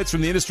insights from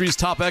the industry's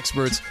top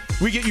experts,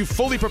 we get you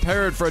fully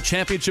prepared for a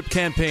championship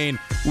campaign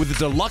with a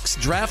deluxe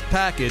draft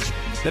package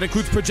that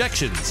includes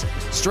projections,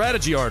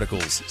 strategy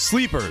articles,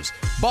 sleepers,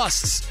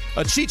 busts,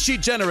 a cheat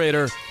sheet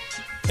generator,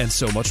 and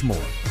so much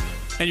more.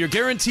 And you're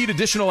guaranteed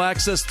additional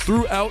access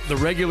throughout the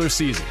regular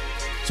season.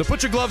 So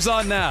put your gloves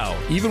on now,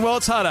 even while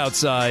it's hot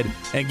outside,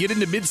 and get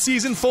into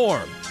mid-season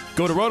form.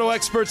 Go to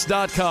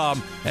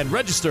RotoExperts.com and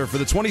register for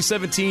the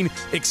 2017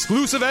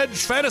 exclusive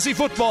Edge Fantasy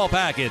Football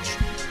Package.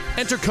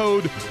 Enter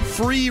code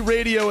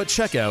FREERADIO at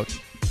checkout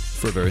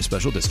for a very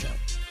special discount.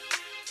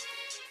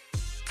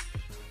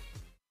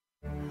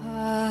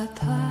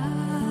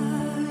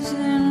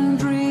 1,000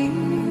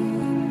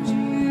 dreams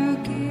you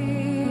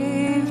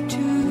gave to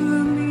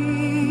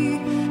me.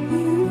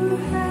 You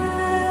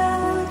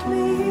held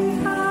me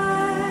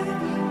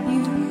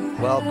high.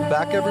 Welcome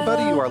back,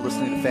 everybody. You are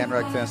listening to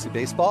FanRag Fantasy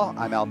Baseball.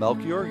 I'm Al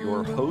Melchior,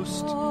 your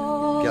host.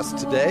 Guest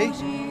today,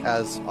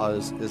 as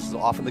is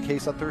often the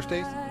case on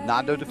Thursdays,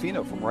 Nando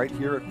DeFino from right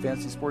here at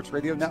Fantasy Sports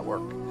Radio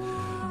Network.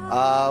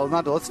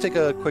 Nando, let's take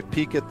a quick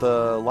peek at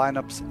the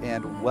lineups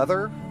and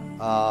weather.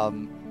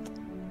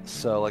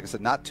 So, like I said,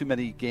 not too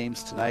many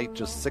games tonight,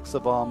 just 6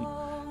 of them.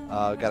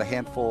 Got a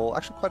handful,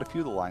 actually quite a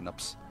few of the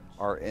lineups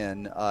are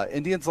in.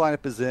 Indians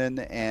lineup is in,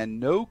 and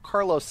no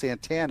Carlos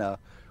Santana,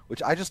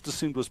 which I just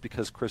assumed was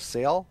because Chris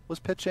Sale was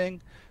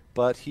pitching,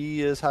 but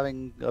he is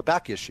having a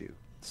back issue.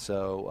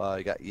 So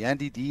you got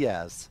Yandy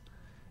Diaz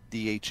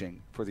DHing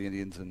for the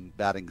Indians and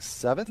batting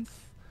 7th.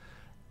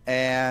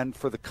 And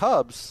for the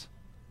Cubs,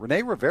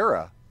 Rene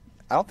Rivera,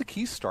 I don't think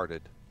he's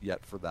started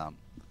yet for them.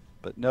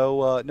 But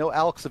no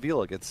Alex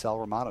Avila against Sal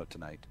Romano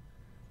tonight.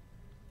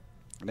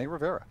 Rene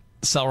Rivera.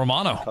 Sal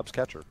Romano. Cubs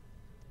catcher.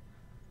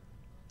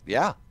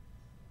 Yeah.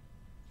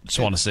 Just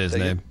want to say his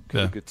name.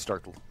 Good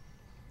start.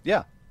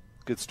 Yeah.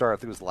 Good start. I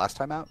think it was the last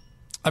time out.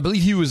 I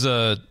believe he was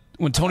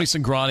when Tony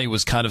Cingrani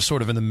was kind of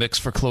sort of in the mix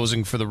for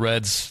closing for the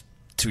Reds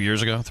 3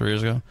 years ago.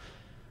 Remember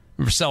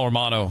Sal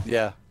Romano?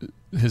 Yeah.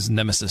 His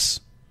nemesis.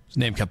 His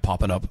name kept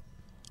popping up.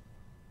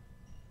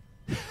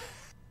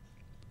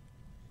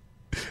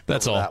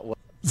 That's all. That was.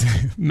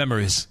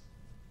 Memories.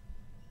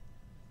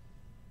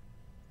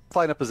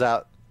 Lineup is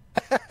out.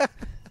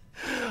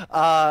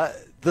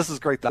 This is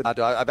great.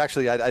 I'm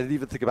actually, I didn't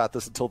even think about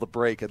this until the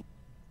break. And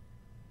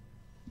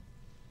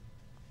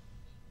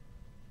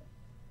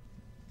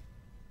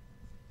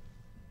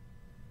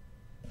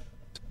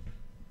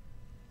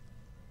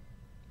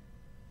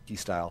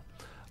style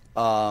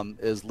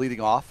is leading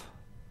off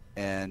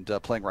and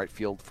playing right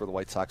field for the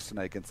White Sox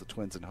tonight against the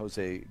Twins and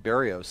Jose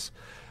Berrios.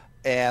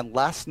 And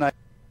last night,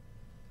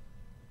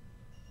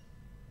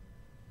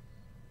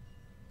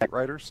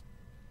 writers.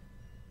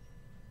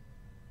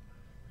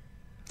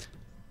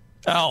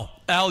 Al,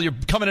 you're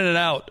coming in and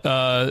out.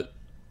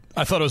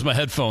 I thought it was my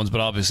headphones,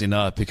 but obviously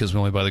not, because we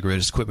only buy the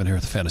greatest equipment here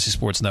at the Fantasy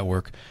Sports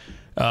Network.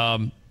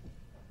 I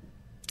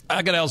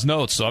got Al's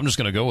notes, so I'm just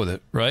going to go with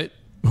it, right?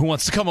 Who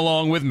wants to come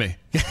along with me?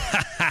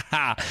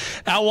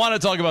 Al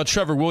wanted to talk about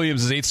Trevor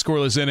Williams' 8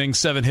 scoreless innings,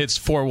 7 hits,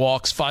 4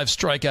 walks, 5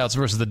 strikeouts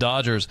versus the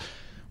Dodgers,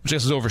 which I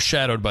guess was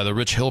overshadowed by the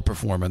Rich Hill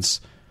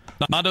performance.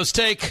 Nando's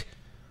take,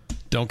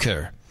 don't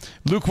care.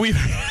 Luke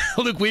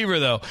Weaver,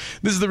 though,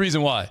 this is the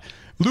reason why.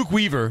 Luke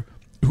Weaver,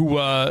 who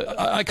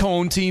I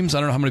co-own teams. I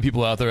don't know how many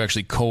people out there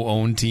actually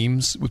co-own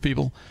teams with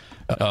people,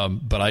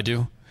 but I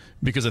do,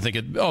 because I think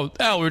it. Oh,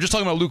 Al, we were just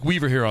talking about Luke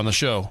Weaver here on the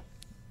show.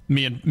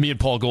 Me and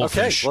Paul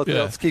Goldfish. Okay,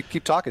 well, let's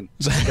keep talking.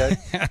 Okay.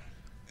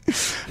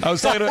 I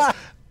was talking about.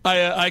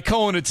 I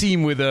co-own a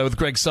team with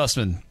Greg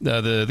Sussman,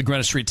 the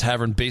Greenwich Street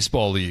Tavern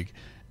Baseball League,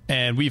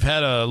 and we've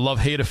had a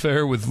love-hate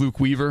affair with Luke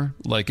Weaver.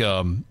 Like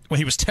when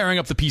he was tearing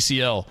up the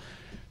PCL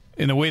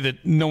in a way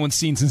that no one's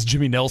seen since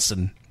Jimmy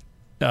Nelson.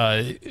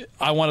 I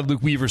wanted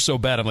Luke Weaver so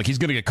bad. I'm like, he's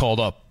going to get called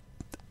up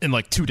in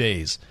like 2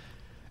 days.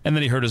 And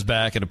then he hurt his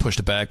back and it pushed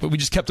it back. But we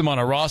just kept him on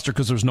our roster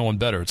because there's no one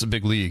better. It's a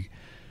big league.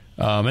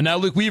 And now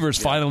Luke Weaver is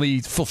finally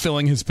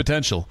fulfilling his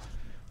potential.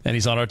 And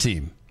he's on our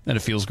team. And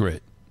it feels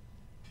great.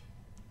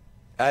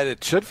 And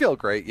it should feel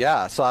great,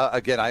 yeah. So,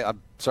 again,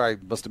 I'm sorry, I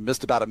must have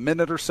missed about a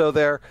minute or so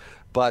there.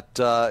 But,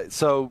 all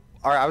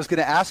right, I was going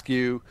to ask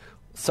you,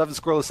 7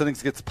 scoreless innings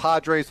against the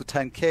Padres with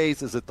 10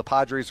 Ks. Is it the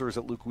Padres or is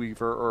it Luke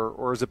Weaver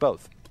or is it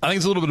both? I think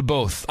it's a little bit of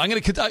both. We're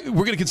going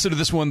to consider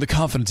this one the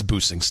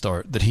confidence-boosting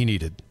start that he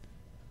needed.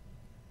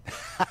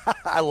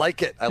 I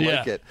like it. I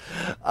like it.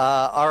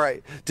 All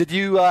right. Did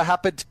you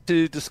happen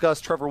to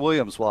discuss Trevor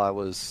Williams while I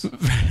was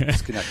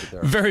disconnected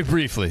there? Very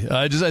briefly.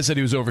 I said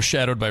he was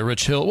overshadowed by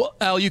Rich Hill. Well,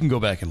 Al, you can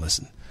go back and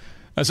listen.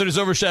 I said he was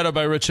overshadowed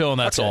by Rich Hill, and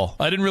that's all.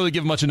 I didn't really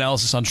give much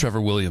analysis on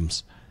Trevor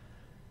Williams.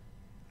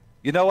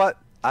 You know what?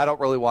 I don't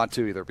really want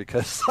to either,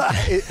 because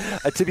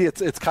to me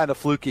it's kind of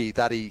fluky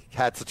that he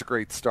had such a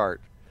great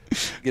start.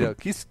 You know,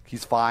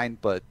 he's fine,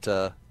 but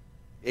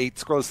 8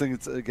 scoreless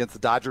innings against the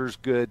Dodgers,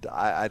 good.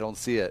 I don't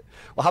see it.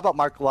 Well, how about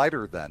Mark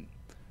Leiter then?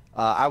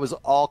 I was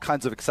all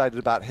kinds of excited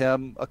about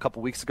him a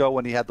couple weeks ago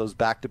when he had those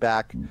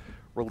back-to-back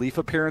relief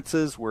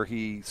appearances where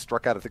he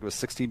struck out, I think it was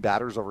 16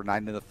 batters over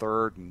 9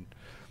 1/3, and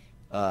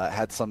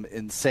had some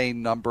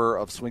insane number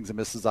of swings and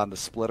misses on the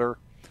splitter.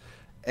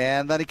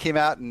 And then he came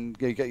out and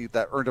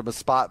that earned him a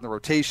spot in the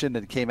rotation,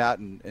 and came out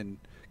and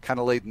kind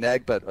of laid an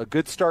egg. But a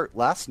good start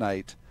last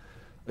night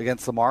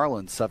against the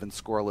Marlins, 7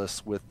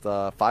 scoreless with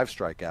 5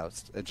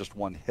 strikeouts and just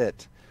 1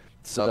 hit.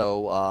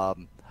 So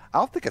I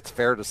don't think it's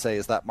fair to say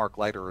is that Mark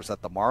Leiter or is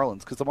that the Marlins,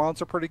 because the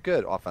Marlins are pretty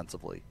good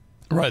offensively.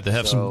 Right, they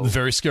have some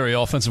very scary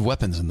offensive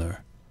weapons in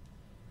there.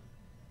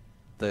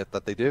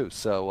 That they do.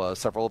 So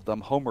several of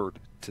them homered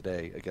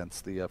today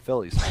against the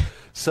Phillies.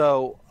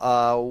 So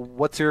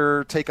what's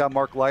your take on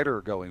Mark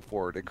Leiter going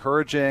forward?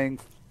 Encouraging,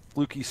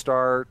 fluky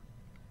start?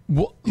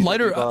 Well,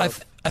 Leiter,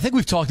 I think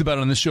we've talked about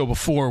it on this show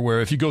before, where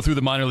if you go through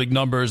the minor league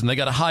numbers and they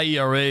got a high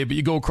ERA, but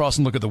you go across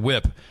and look at the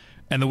whip,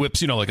 and the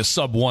whip's, like a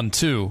sub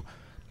 1.2,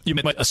 you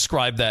might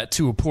ascribe that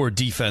to a poor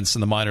defense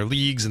in the minor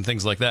leagues and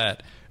things like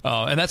that.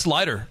 And that's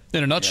Leiter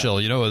in a nutshell.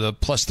 Yeah. The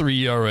 +3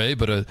 ERA,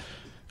 but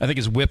I think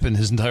his whip in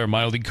his entire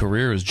minor league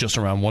career is just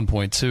around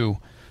 1.2.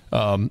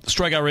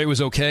 Strikeout rate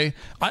was okay.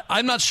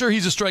 I'm not sure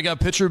he's a strikeout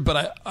pitcher,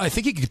 but I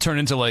think he could turn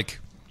into like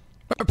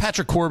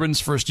Patrick Corbin's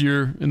first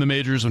year in the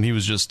majors when he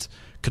was just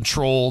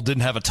control,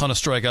 didn't have a ton of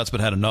strikeouts, but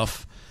had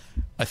enough.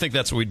 I think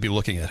that's what we'd be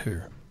looking at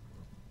here.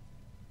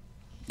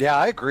 Yeah,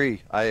 I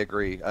agree. I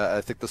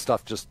think the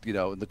stuff just,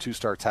 in the 2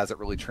 starts hasn't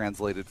really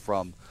translated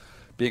from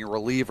being a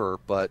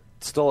reliever, but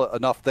still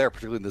enough there,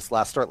 particularly in this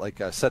last start,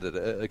 like I said,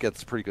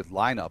 against a pretty good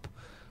lineup.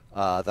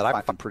 That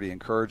I find pretty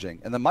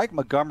encouraging. And then Mike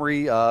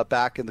Montgomery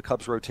back in the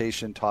Cubs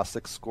rotation, tossed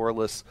 6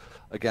 scoreless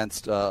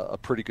against a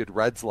pretty good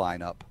Reds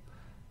lineup.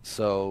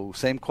 So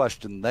same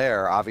question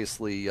there.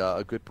 Obviously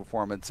a good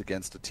performance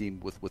against a team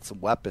with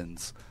some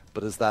weapons,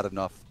 but is that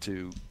enough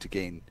to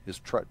gain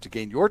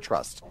your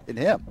trust in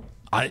him?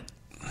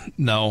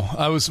 No.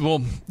 I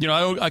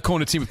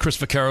co-own a team with Chris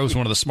Vaccaro, who's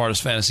one of the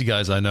smartest fantasy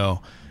guys I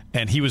know,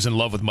 and he was in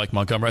love with Mike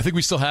Montgomery. I think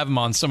we still have him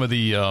on some of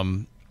the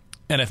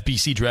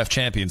NFBC Draft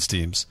Champions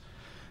teams.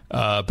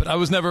 But I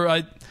was never.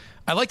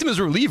 I liked him as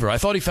a reliever. I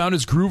thought he found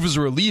his groove as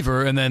a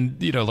reliever, and then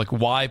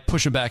why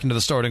push him back into the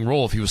starting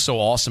role if he was so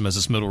awesome as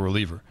this middle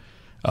reliever?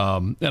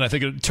 And I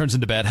think it turns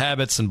into bad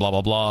habits and blah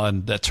blah blah,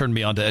 and that turned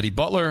me on to Eddie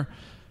Butler.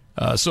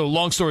 So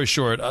long story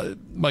short,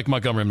 Mike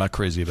Montgomery, I'm not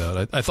crazy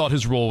about. I thought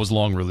his role was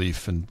long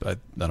relief, and I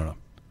don't know.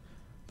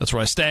 That's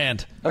where I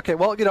stand. Okay,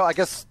 well, I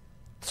guess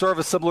sort of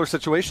a similar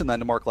situation then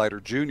to Mark Leiter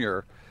Jr.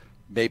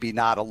 Maybe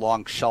not a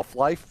long shelf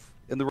life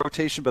in the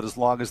rotation, but as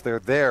long as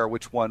they're there,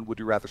 which one would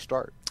you rather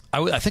start?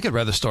 I think I'd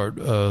rather start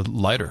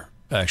Leiter,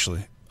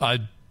 actually. I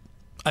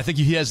think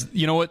he has,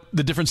 you know what,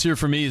 the difference here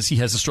for me is he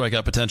has the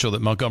strikeout potential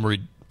that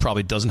Montgomery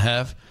probably doesn't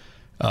have.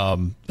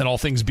 And all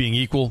things being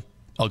equal,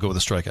 I'll go with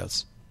the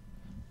strikeouts.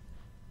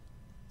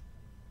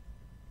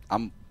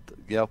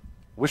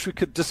 Wish we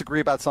could disagree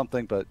about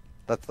something, but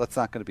that's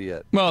not going to be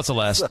it. Well, it's the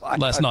last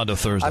Nando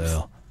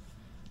Thursday.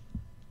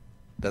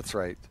 That's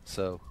right.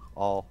 So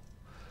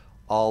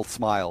all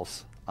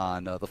smiles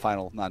on the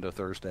final Nando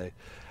Thursday.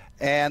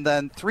 And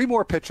then 3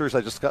 more pitchers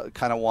I just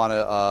kind of want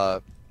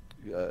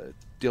to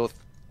deal with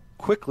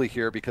quickly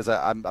here because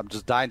I'm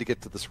just dying to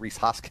get to this Rhys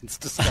Hoskins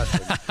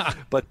discussion.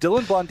 But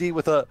Dylan Bundy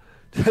with a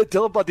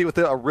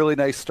really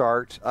nice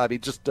start. I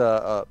mean, just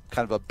kind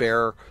of a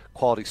bare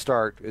quality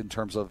start in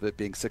terms of it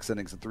being 6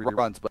 innings and 3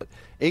 runs, but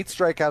 8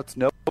 strikeouts,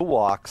 no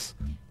walks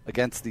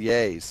against the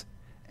A's,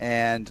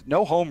 and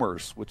no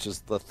homers, which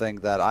is the thing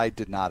that I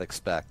did not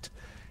expect.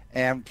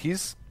 And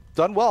he's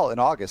done well in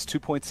August,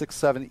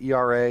 2.67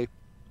 ERA,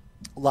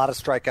 a lot of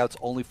strikeouts,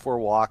 only 4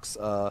 walks,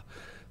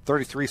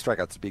 33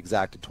 strikeouts to be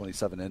exact in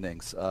 27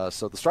 innings.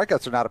 So the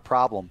strikeouts are not a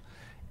problem.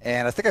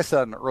 And I think I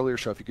said on an earlier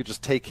show, if you could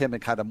just take him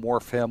and kind of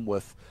morph him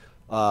with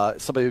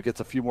somebody who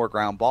gets a few more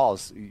ground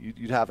balls,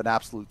 you'd have an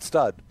absolute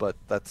stud. But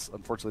that's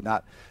unfortunately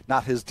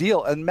not his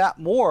deal. And Matt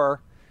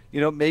Moore,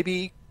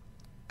 maybe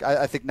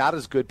I think not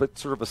as good, but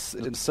sort of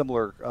in a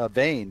similar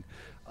vein.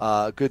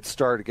 Good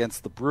start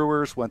against the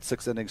Brewers, went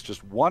 6 innings,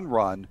 just 1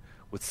 run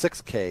with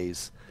 6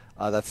 Ks.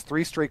 That's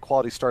 3 straight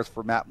quality starts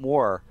for Matt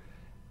Moore.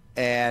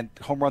 And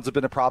home runs have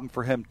been a problem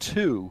for him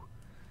too.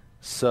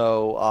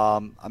 So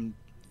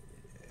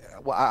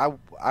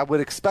I would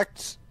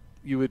expect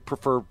you would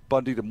prefer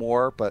Bundy to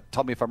Moore, but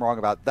tell me if I'm wrong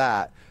about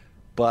that.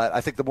 But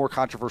I think the more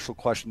controversial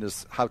question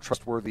is how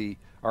trustworthy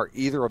are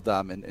either of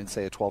them in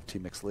say, a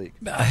 12-team mixed league.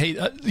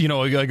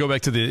 I go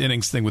back to the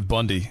innings thing with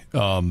Bundy.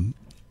 I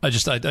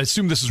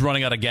assume this is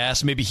running out of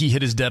gas. Maybe he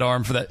hit his dead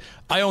arm for that.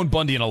 I own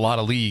Bundy in a lot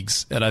of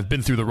leagues, and I've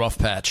been through the rough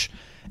patch.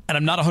 And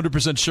I'm not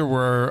 100% sure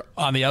we're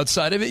on the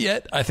outside of it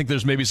yet. I think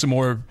there's maybe some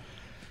more,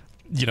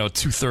 3 and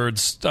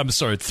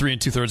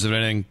 2/3 of an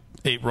inning,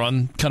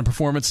 8-run kind of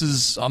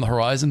performances on the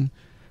horizon.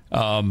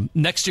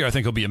 Next year, I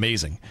think he'll be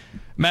amazing.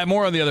 Matt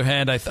Moore, on the other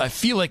hand, I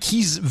feel like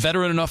he's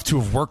veteran enough to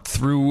have worked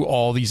through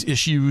all these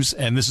issues,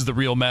 and this is the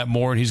real Matt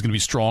Moore, and he's going to be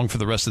strong for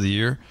the rest of the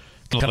year,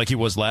 kind of like he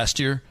was last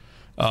year.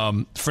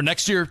 For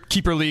next year,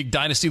 keeper league,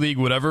 dynasty league,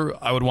 whatever,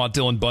 I would want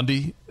Dylan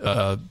Bundy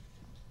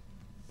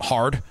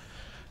hard.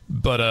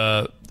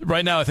 But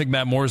right now, I think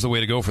Matt Moore is the way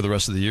to go for the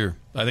rest of the year.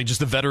 I think just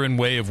the veteran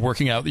way of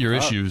working out your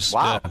issues.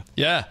 Wow.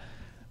 Yeah.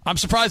 I'm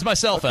surprised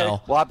myself, okay.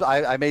 Al. Well,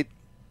 I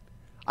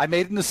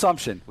made an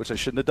assumption, which I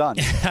shouldn't have done.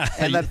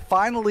 And then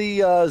finally,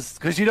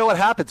 because you know what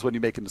happens when you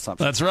make an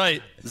assumption. That's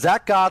right.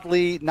 Zach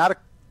Godley,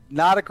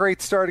 not a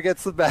great start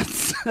against the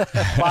Mets.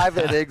 5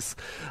 innings,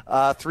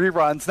 3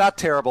 runs, not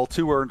terrible,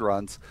 2 earned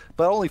runs,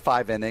 but only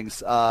 5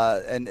 innings.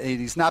 And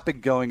he's not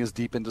been going as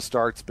deep into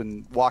starts,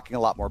 been walking a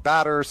lot more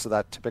batters, so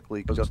that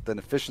typically goes up in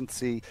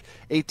efficiency.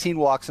 18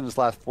 walks in his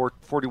last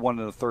 41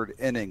 1/3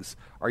 innings.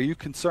 Are you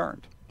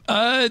concerned?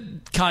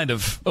 Kind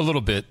of, a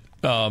little bit.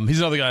 He's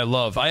another guy I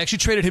love. I actually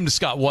traded him to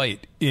Scott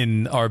White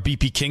in our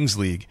BP Kings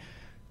League.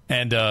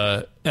 And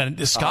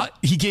Scott,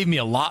 he gave me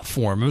a lot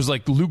for him. It was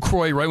like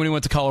Lucroy right when he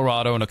went to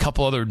Colorado and a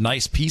couple other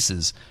nice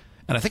pieces.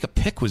 And I think a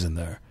pick was in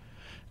there.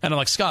 And I'm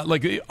like, Scott,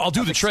 I'll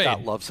do the trade.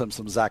 Scott loves him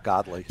some Zach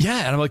Godley. Yeah,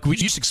 and I'm like, would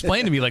you just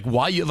explain to me,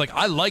 why you,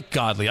 I like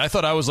Godley. I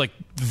thought I was,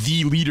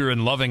 the leader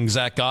in loving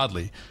Zach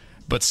Godley.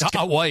 But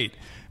Scott White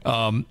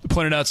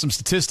pointed out some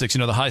statistics,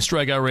 the high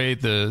strikeout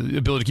rate, the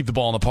ability to keep the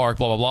ball in the park,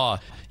 blah, blah, blah.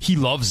 He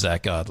loves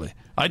Zach Godley.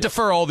 I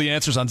defer all the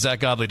answers on Zach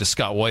Godley to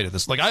Scott White at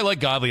this. I like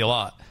Godley a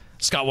lot.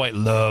 Scott White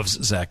loves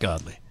Zach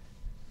Godley.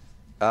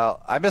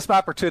 I missed my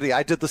opportunity.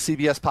 I did the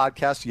CBS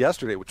podcast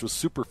yesterday, which was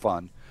super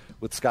fun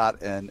with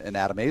Scott and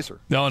Adam Azer.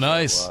 Oh,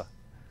 nice. So,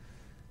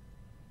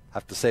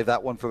 have to save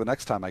that one for the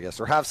next time, I guess,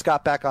 or have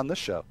Scott back on this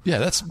show. Yeah,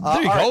 there you go.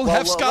 Right, well,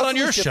 have Scott on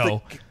your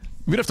show.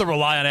 We'd have to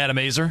rely on Adam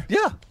Azer.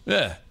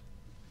 Yeah.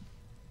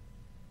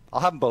 I'll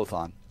have them both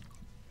on.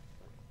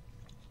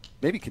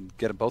 Maybe you can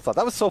get them both on.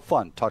 That was so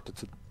fun. Talk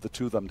to the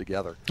two of them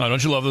together. Oh,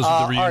 don't you love those with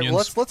the reunions? All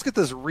right, let's get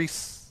this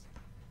Rhys.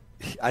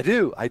 I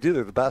do.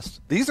 They're the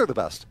best. These are the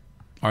best,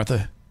 aren't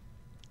they?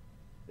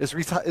 Is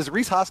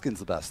Rhys Hoskins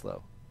the best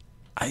though?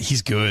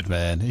 He's good,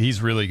 man.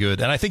 He's really good,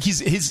 and I think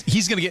he's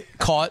going to get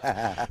caught.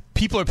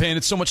 People are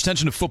paying so much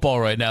attention to football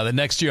right now that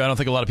next year I don't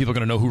think a lot of people are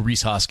going to know who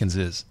Rhys Hoskins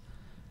is.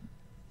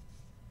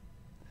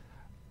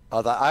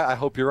 I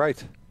hope you're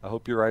right. I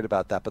hope you're right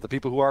about that. But the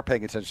people who are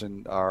paying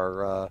attention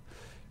are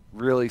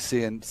really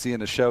seeing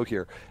a show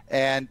here,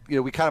 and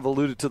we kind of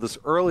alluded to this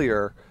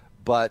earlier,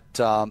 but.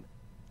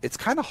 It's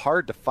kind of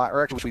hard to find,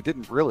 or actually we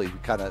didn't really. We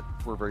kind of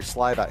were very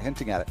sly about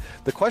hinting at it.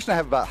 The question I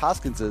have about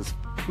Hoskins is,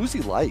 who's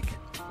he like?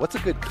 What's a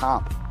good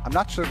comp? I'm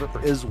not sure that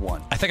there is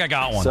one. I think I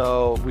got one.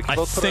 So we can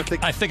both put our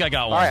I think I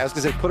got one. All right, I was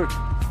going to say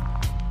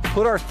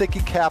put our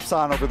thinking caps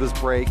on over this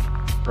break,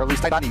 or at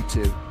least I need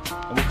to,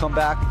 and we'll come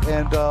back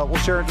and we'll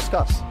share and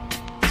discuss.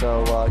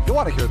 So you'll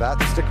want to hear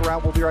that. Stick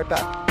around. We'll be right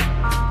back.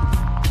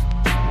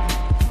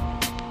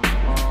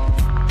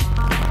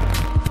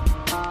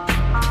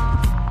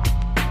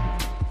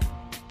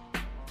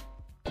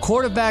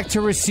 Quarterback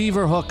to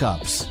receiver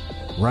hookups,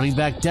 running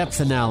back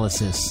depth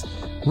analysis,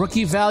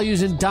 rookie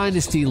values in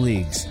dynasty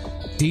leagues,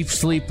 deep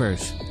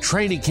sleepers,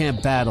 training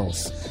camp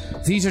battles.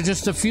 These are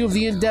just a few of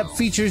the in-depth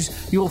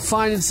features you will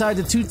find inside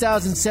the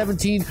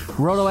 2017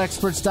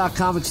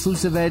 RotoExperts.com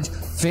exclusive Edge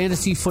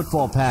Fantasy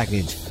Football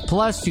Package.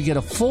 Plus, you get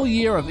a full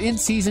year of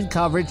in-season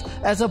coverage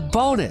as a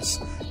bonus.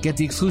 Get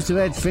the exclusive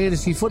Edge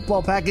Fantasy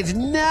Football Package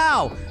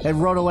now at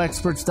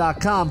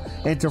RotoExperts.com.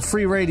 Enter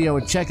free radio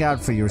at checkout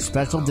for your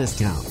special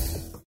discount.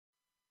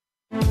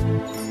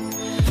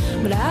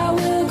 But I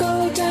will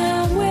go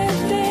down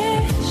with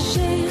this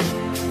shit,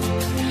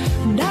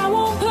 and I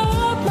won't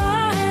put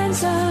my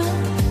hands up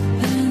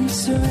and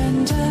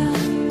surrender.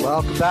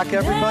 Welcome back,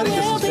 everybody.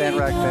 This is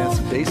FanRag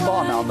Fantasy Baseball.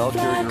 I'm Al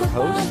Melchior, your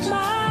host.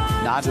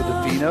 Nando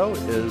Divino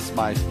is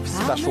my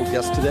special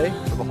guest today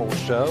for the whole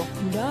show.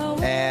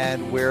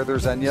 And where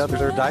there's Enya,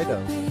 there's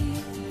Dido.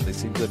 They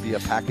seem to be a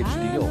package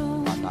deal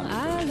on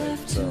Nando.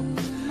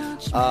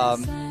 So,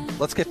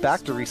 let's get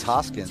back to Rhys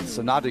Hoskins.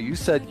 So, Nando, you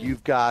said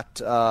you've got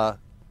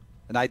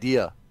an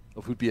idea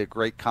of who'd be a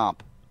great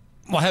comp.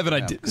 Well, I have an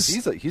idea.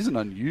 He's an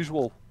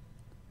unusual.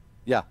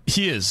 Yeah.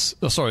 He is.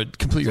 Oh, sorry.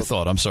 Complete your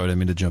thought. I'm sorry. I didn't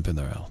mean to jump in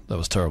there, Al. That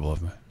was terrible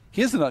of me.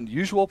 He is an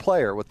unusual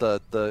player with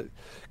the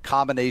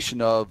combination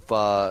of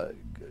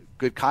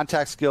good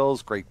contact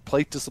skills, great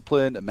plate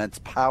discipline, immense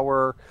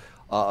power,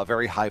 a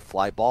very high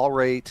fly ball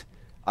rate.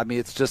 I mean,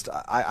 it's just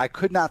I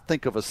could not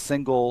think of a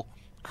single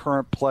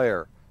current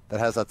player that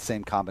has that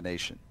same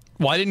combination.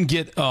 Well, I didn't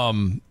get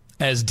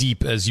as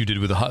deep as you did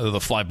with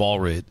the fly ball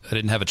rate. I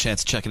didn't have a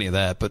chance to check any of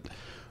that. But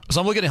so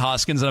I'm looking at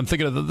Hoskins, and I'm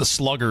thinking of the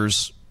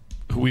sluggers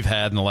who we've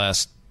had in the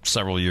last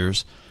several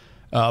years.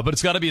 But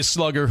it's got to be a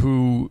slugger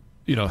who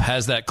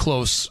has that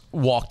close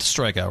walk to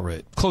strikeout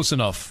rate, close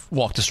enough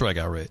walk to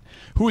strikeout rate,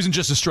 who isn't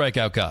just a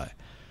strikeout guy.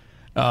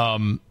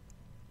 And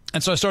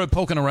so I started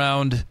poking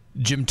around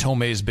Jim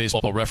Thome's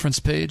baseball reference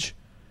page,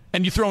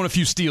 and you throw in a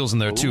few steals in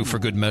there too for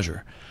good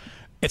measure.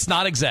 It's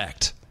not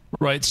exact,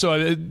 right?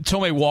 So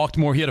Thome walked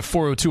more. He had a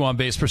 402 on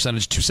base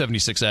percentage,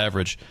 276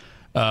 average.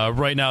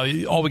 Right now,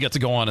 all we got to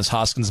go on is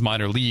Hoskins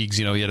minor leagues.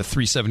 He had a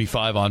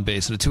 375 on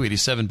base and a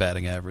 287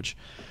 batting average.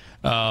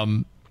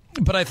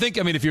 But I think,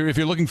 if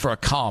you're looking for a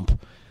comp,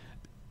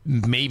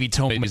 maybe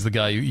Thome is the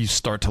guy you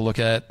start to look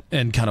at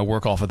and kind of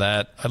work off of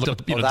that. I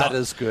looked up, that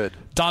is good.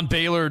 Don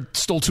Baylor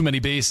stole too many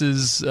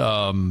bases.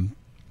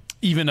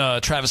 Even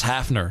Travis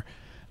Hafner,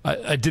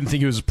 I didn't think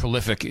he was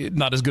prolific.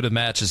 Not as good a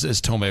match as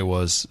Thome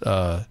was.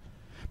 But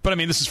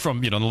this is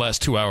from the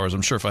last 2 hours.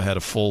 I'm sure if I had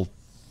a full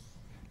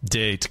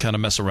day to kind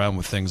of mess around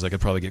with things, I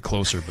could probably get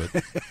closer.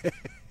 But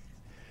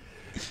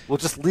well,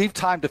 just leave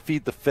time to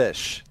feed the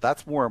fish.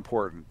 That's more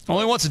important.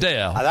 Only once a day,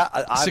 Al.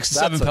 6 to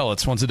 7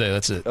 pellets once a day.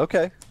 That's it.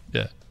 Okay.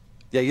 Yeah.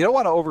 Yeah, you don't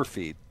want to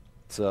overfeed.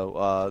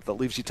 So that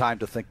leaves you time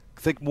to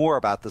think more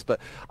about this. But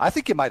I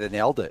think you might have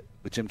nailed it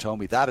with Jim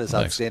Thome. That is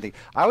outstanding.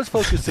 I was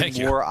focusing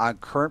more on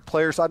current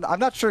players. I'm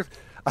not sure.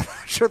 I'm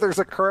not sure there's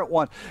a current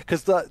one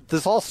because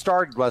this all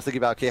started when I was thinking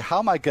about, okay, how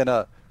am I going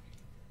to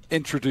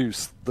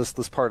introduce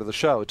this part of the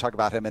show and talk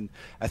about him? And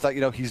I thought,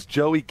 he's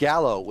Joey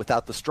Gallo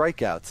without the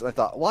strikeouts. And I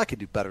thought, well, I could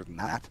do better than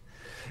that.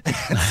 And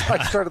so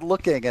I started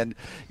looking, and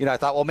I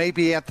thought, well,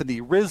 maybe Anthony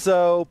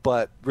Rizzo,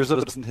 but Rizzo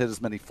doesn't hit as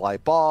many fly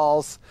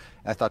balls.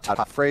 And I thought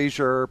Todd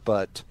Frazier,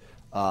 but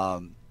I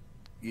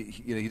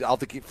don't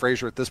think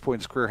Frazier at this point in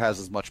his career has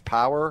as much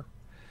power.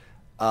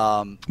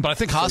 But I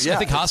think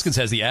Hoskins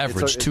has the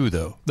average too,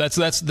 though. That's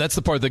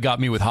the part that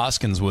got me with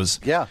Hoskins was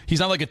he's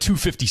not like a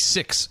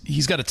 256.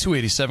 He's got a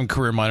 287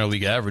 career minor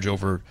league average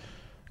over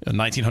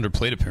 1,900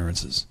 plate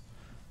appearances.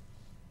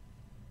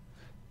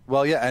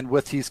 Well, yeah, and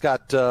he's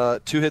got 2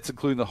 hits,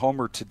 including the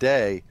homer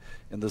today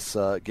in this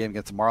game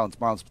against the Marlins.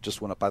 Marlins just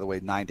went up, by the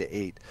way,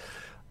 9-8,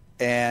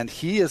 and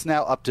he is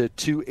now up to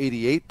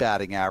 288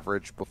 batting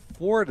average.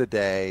 Before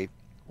today,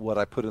 what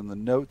I put in the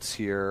notes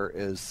here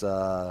is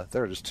there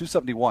it is,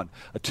 271,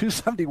 a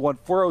 271,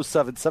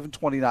 407,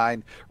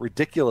 729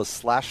 ridiculous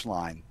slash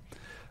line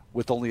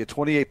with only a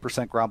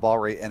 28% ground ball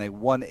rate and a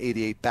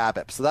 188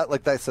 BABIP. So that,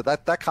 like I said,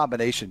 that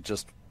combination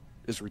just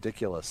is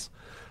ridiculous.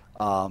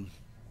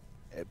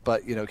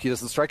 But he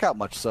doesn't strike out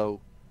much,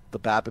 so the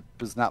BABIP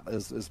is not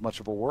as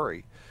much of a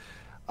worry.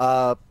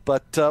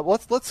 But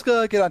let's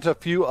get on to a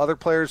few other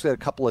players. We had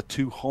a couple of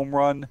 2 home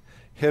run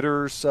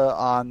hitters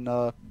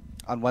on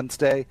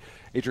Wednesday.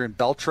 Adrian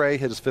Beltre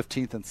hit his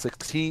 15th and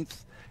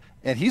 16th,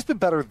 and he's been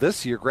better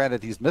this year.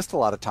 Granted, he's missed a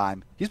lot of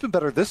time. He's been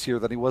better this year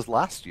than he was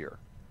last year.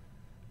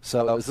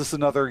 So is this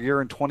another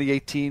year in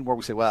 2018 where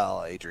we say,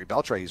 well, Adrian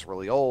Beltre, he's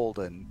really old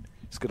and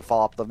he's going to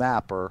fall off the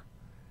map, or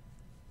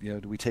do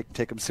we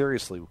take him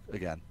seriously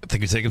again? I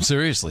think we take him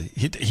seriously.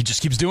 He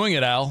just keeps doing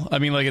it, Al.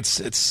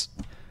 It's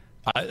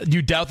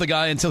You doubt the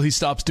guy until he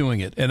stops doing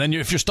it. And then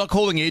if you're stuck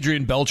holding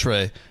Adrian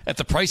Beltre at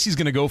the price he's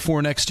going to go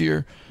for next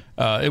year,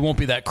 it won't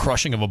be that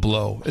crushing of a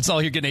blow. It's not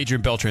like you're getting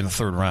Adrian Beltre in the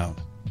third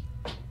round.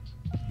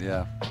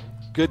 Yeah.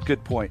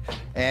 Good point.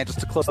 And just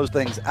to close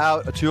things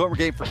out, a 2-homer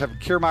game for Kevin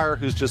Kiermaier,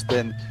 who's just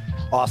been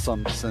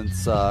awesome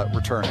since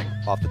returning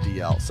off the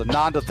DL. So,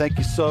 Nando, thank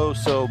you so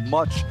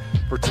much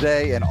for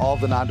today and all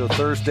the Nando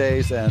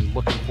Thursdays, and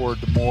looking forward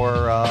to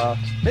more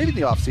maybe in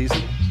the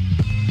offseason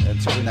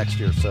and certainly next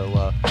year.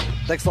 So,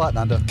 thanks a lot,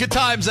 Nando. Good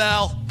times,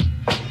 Al.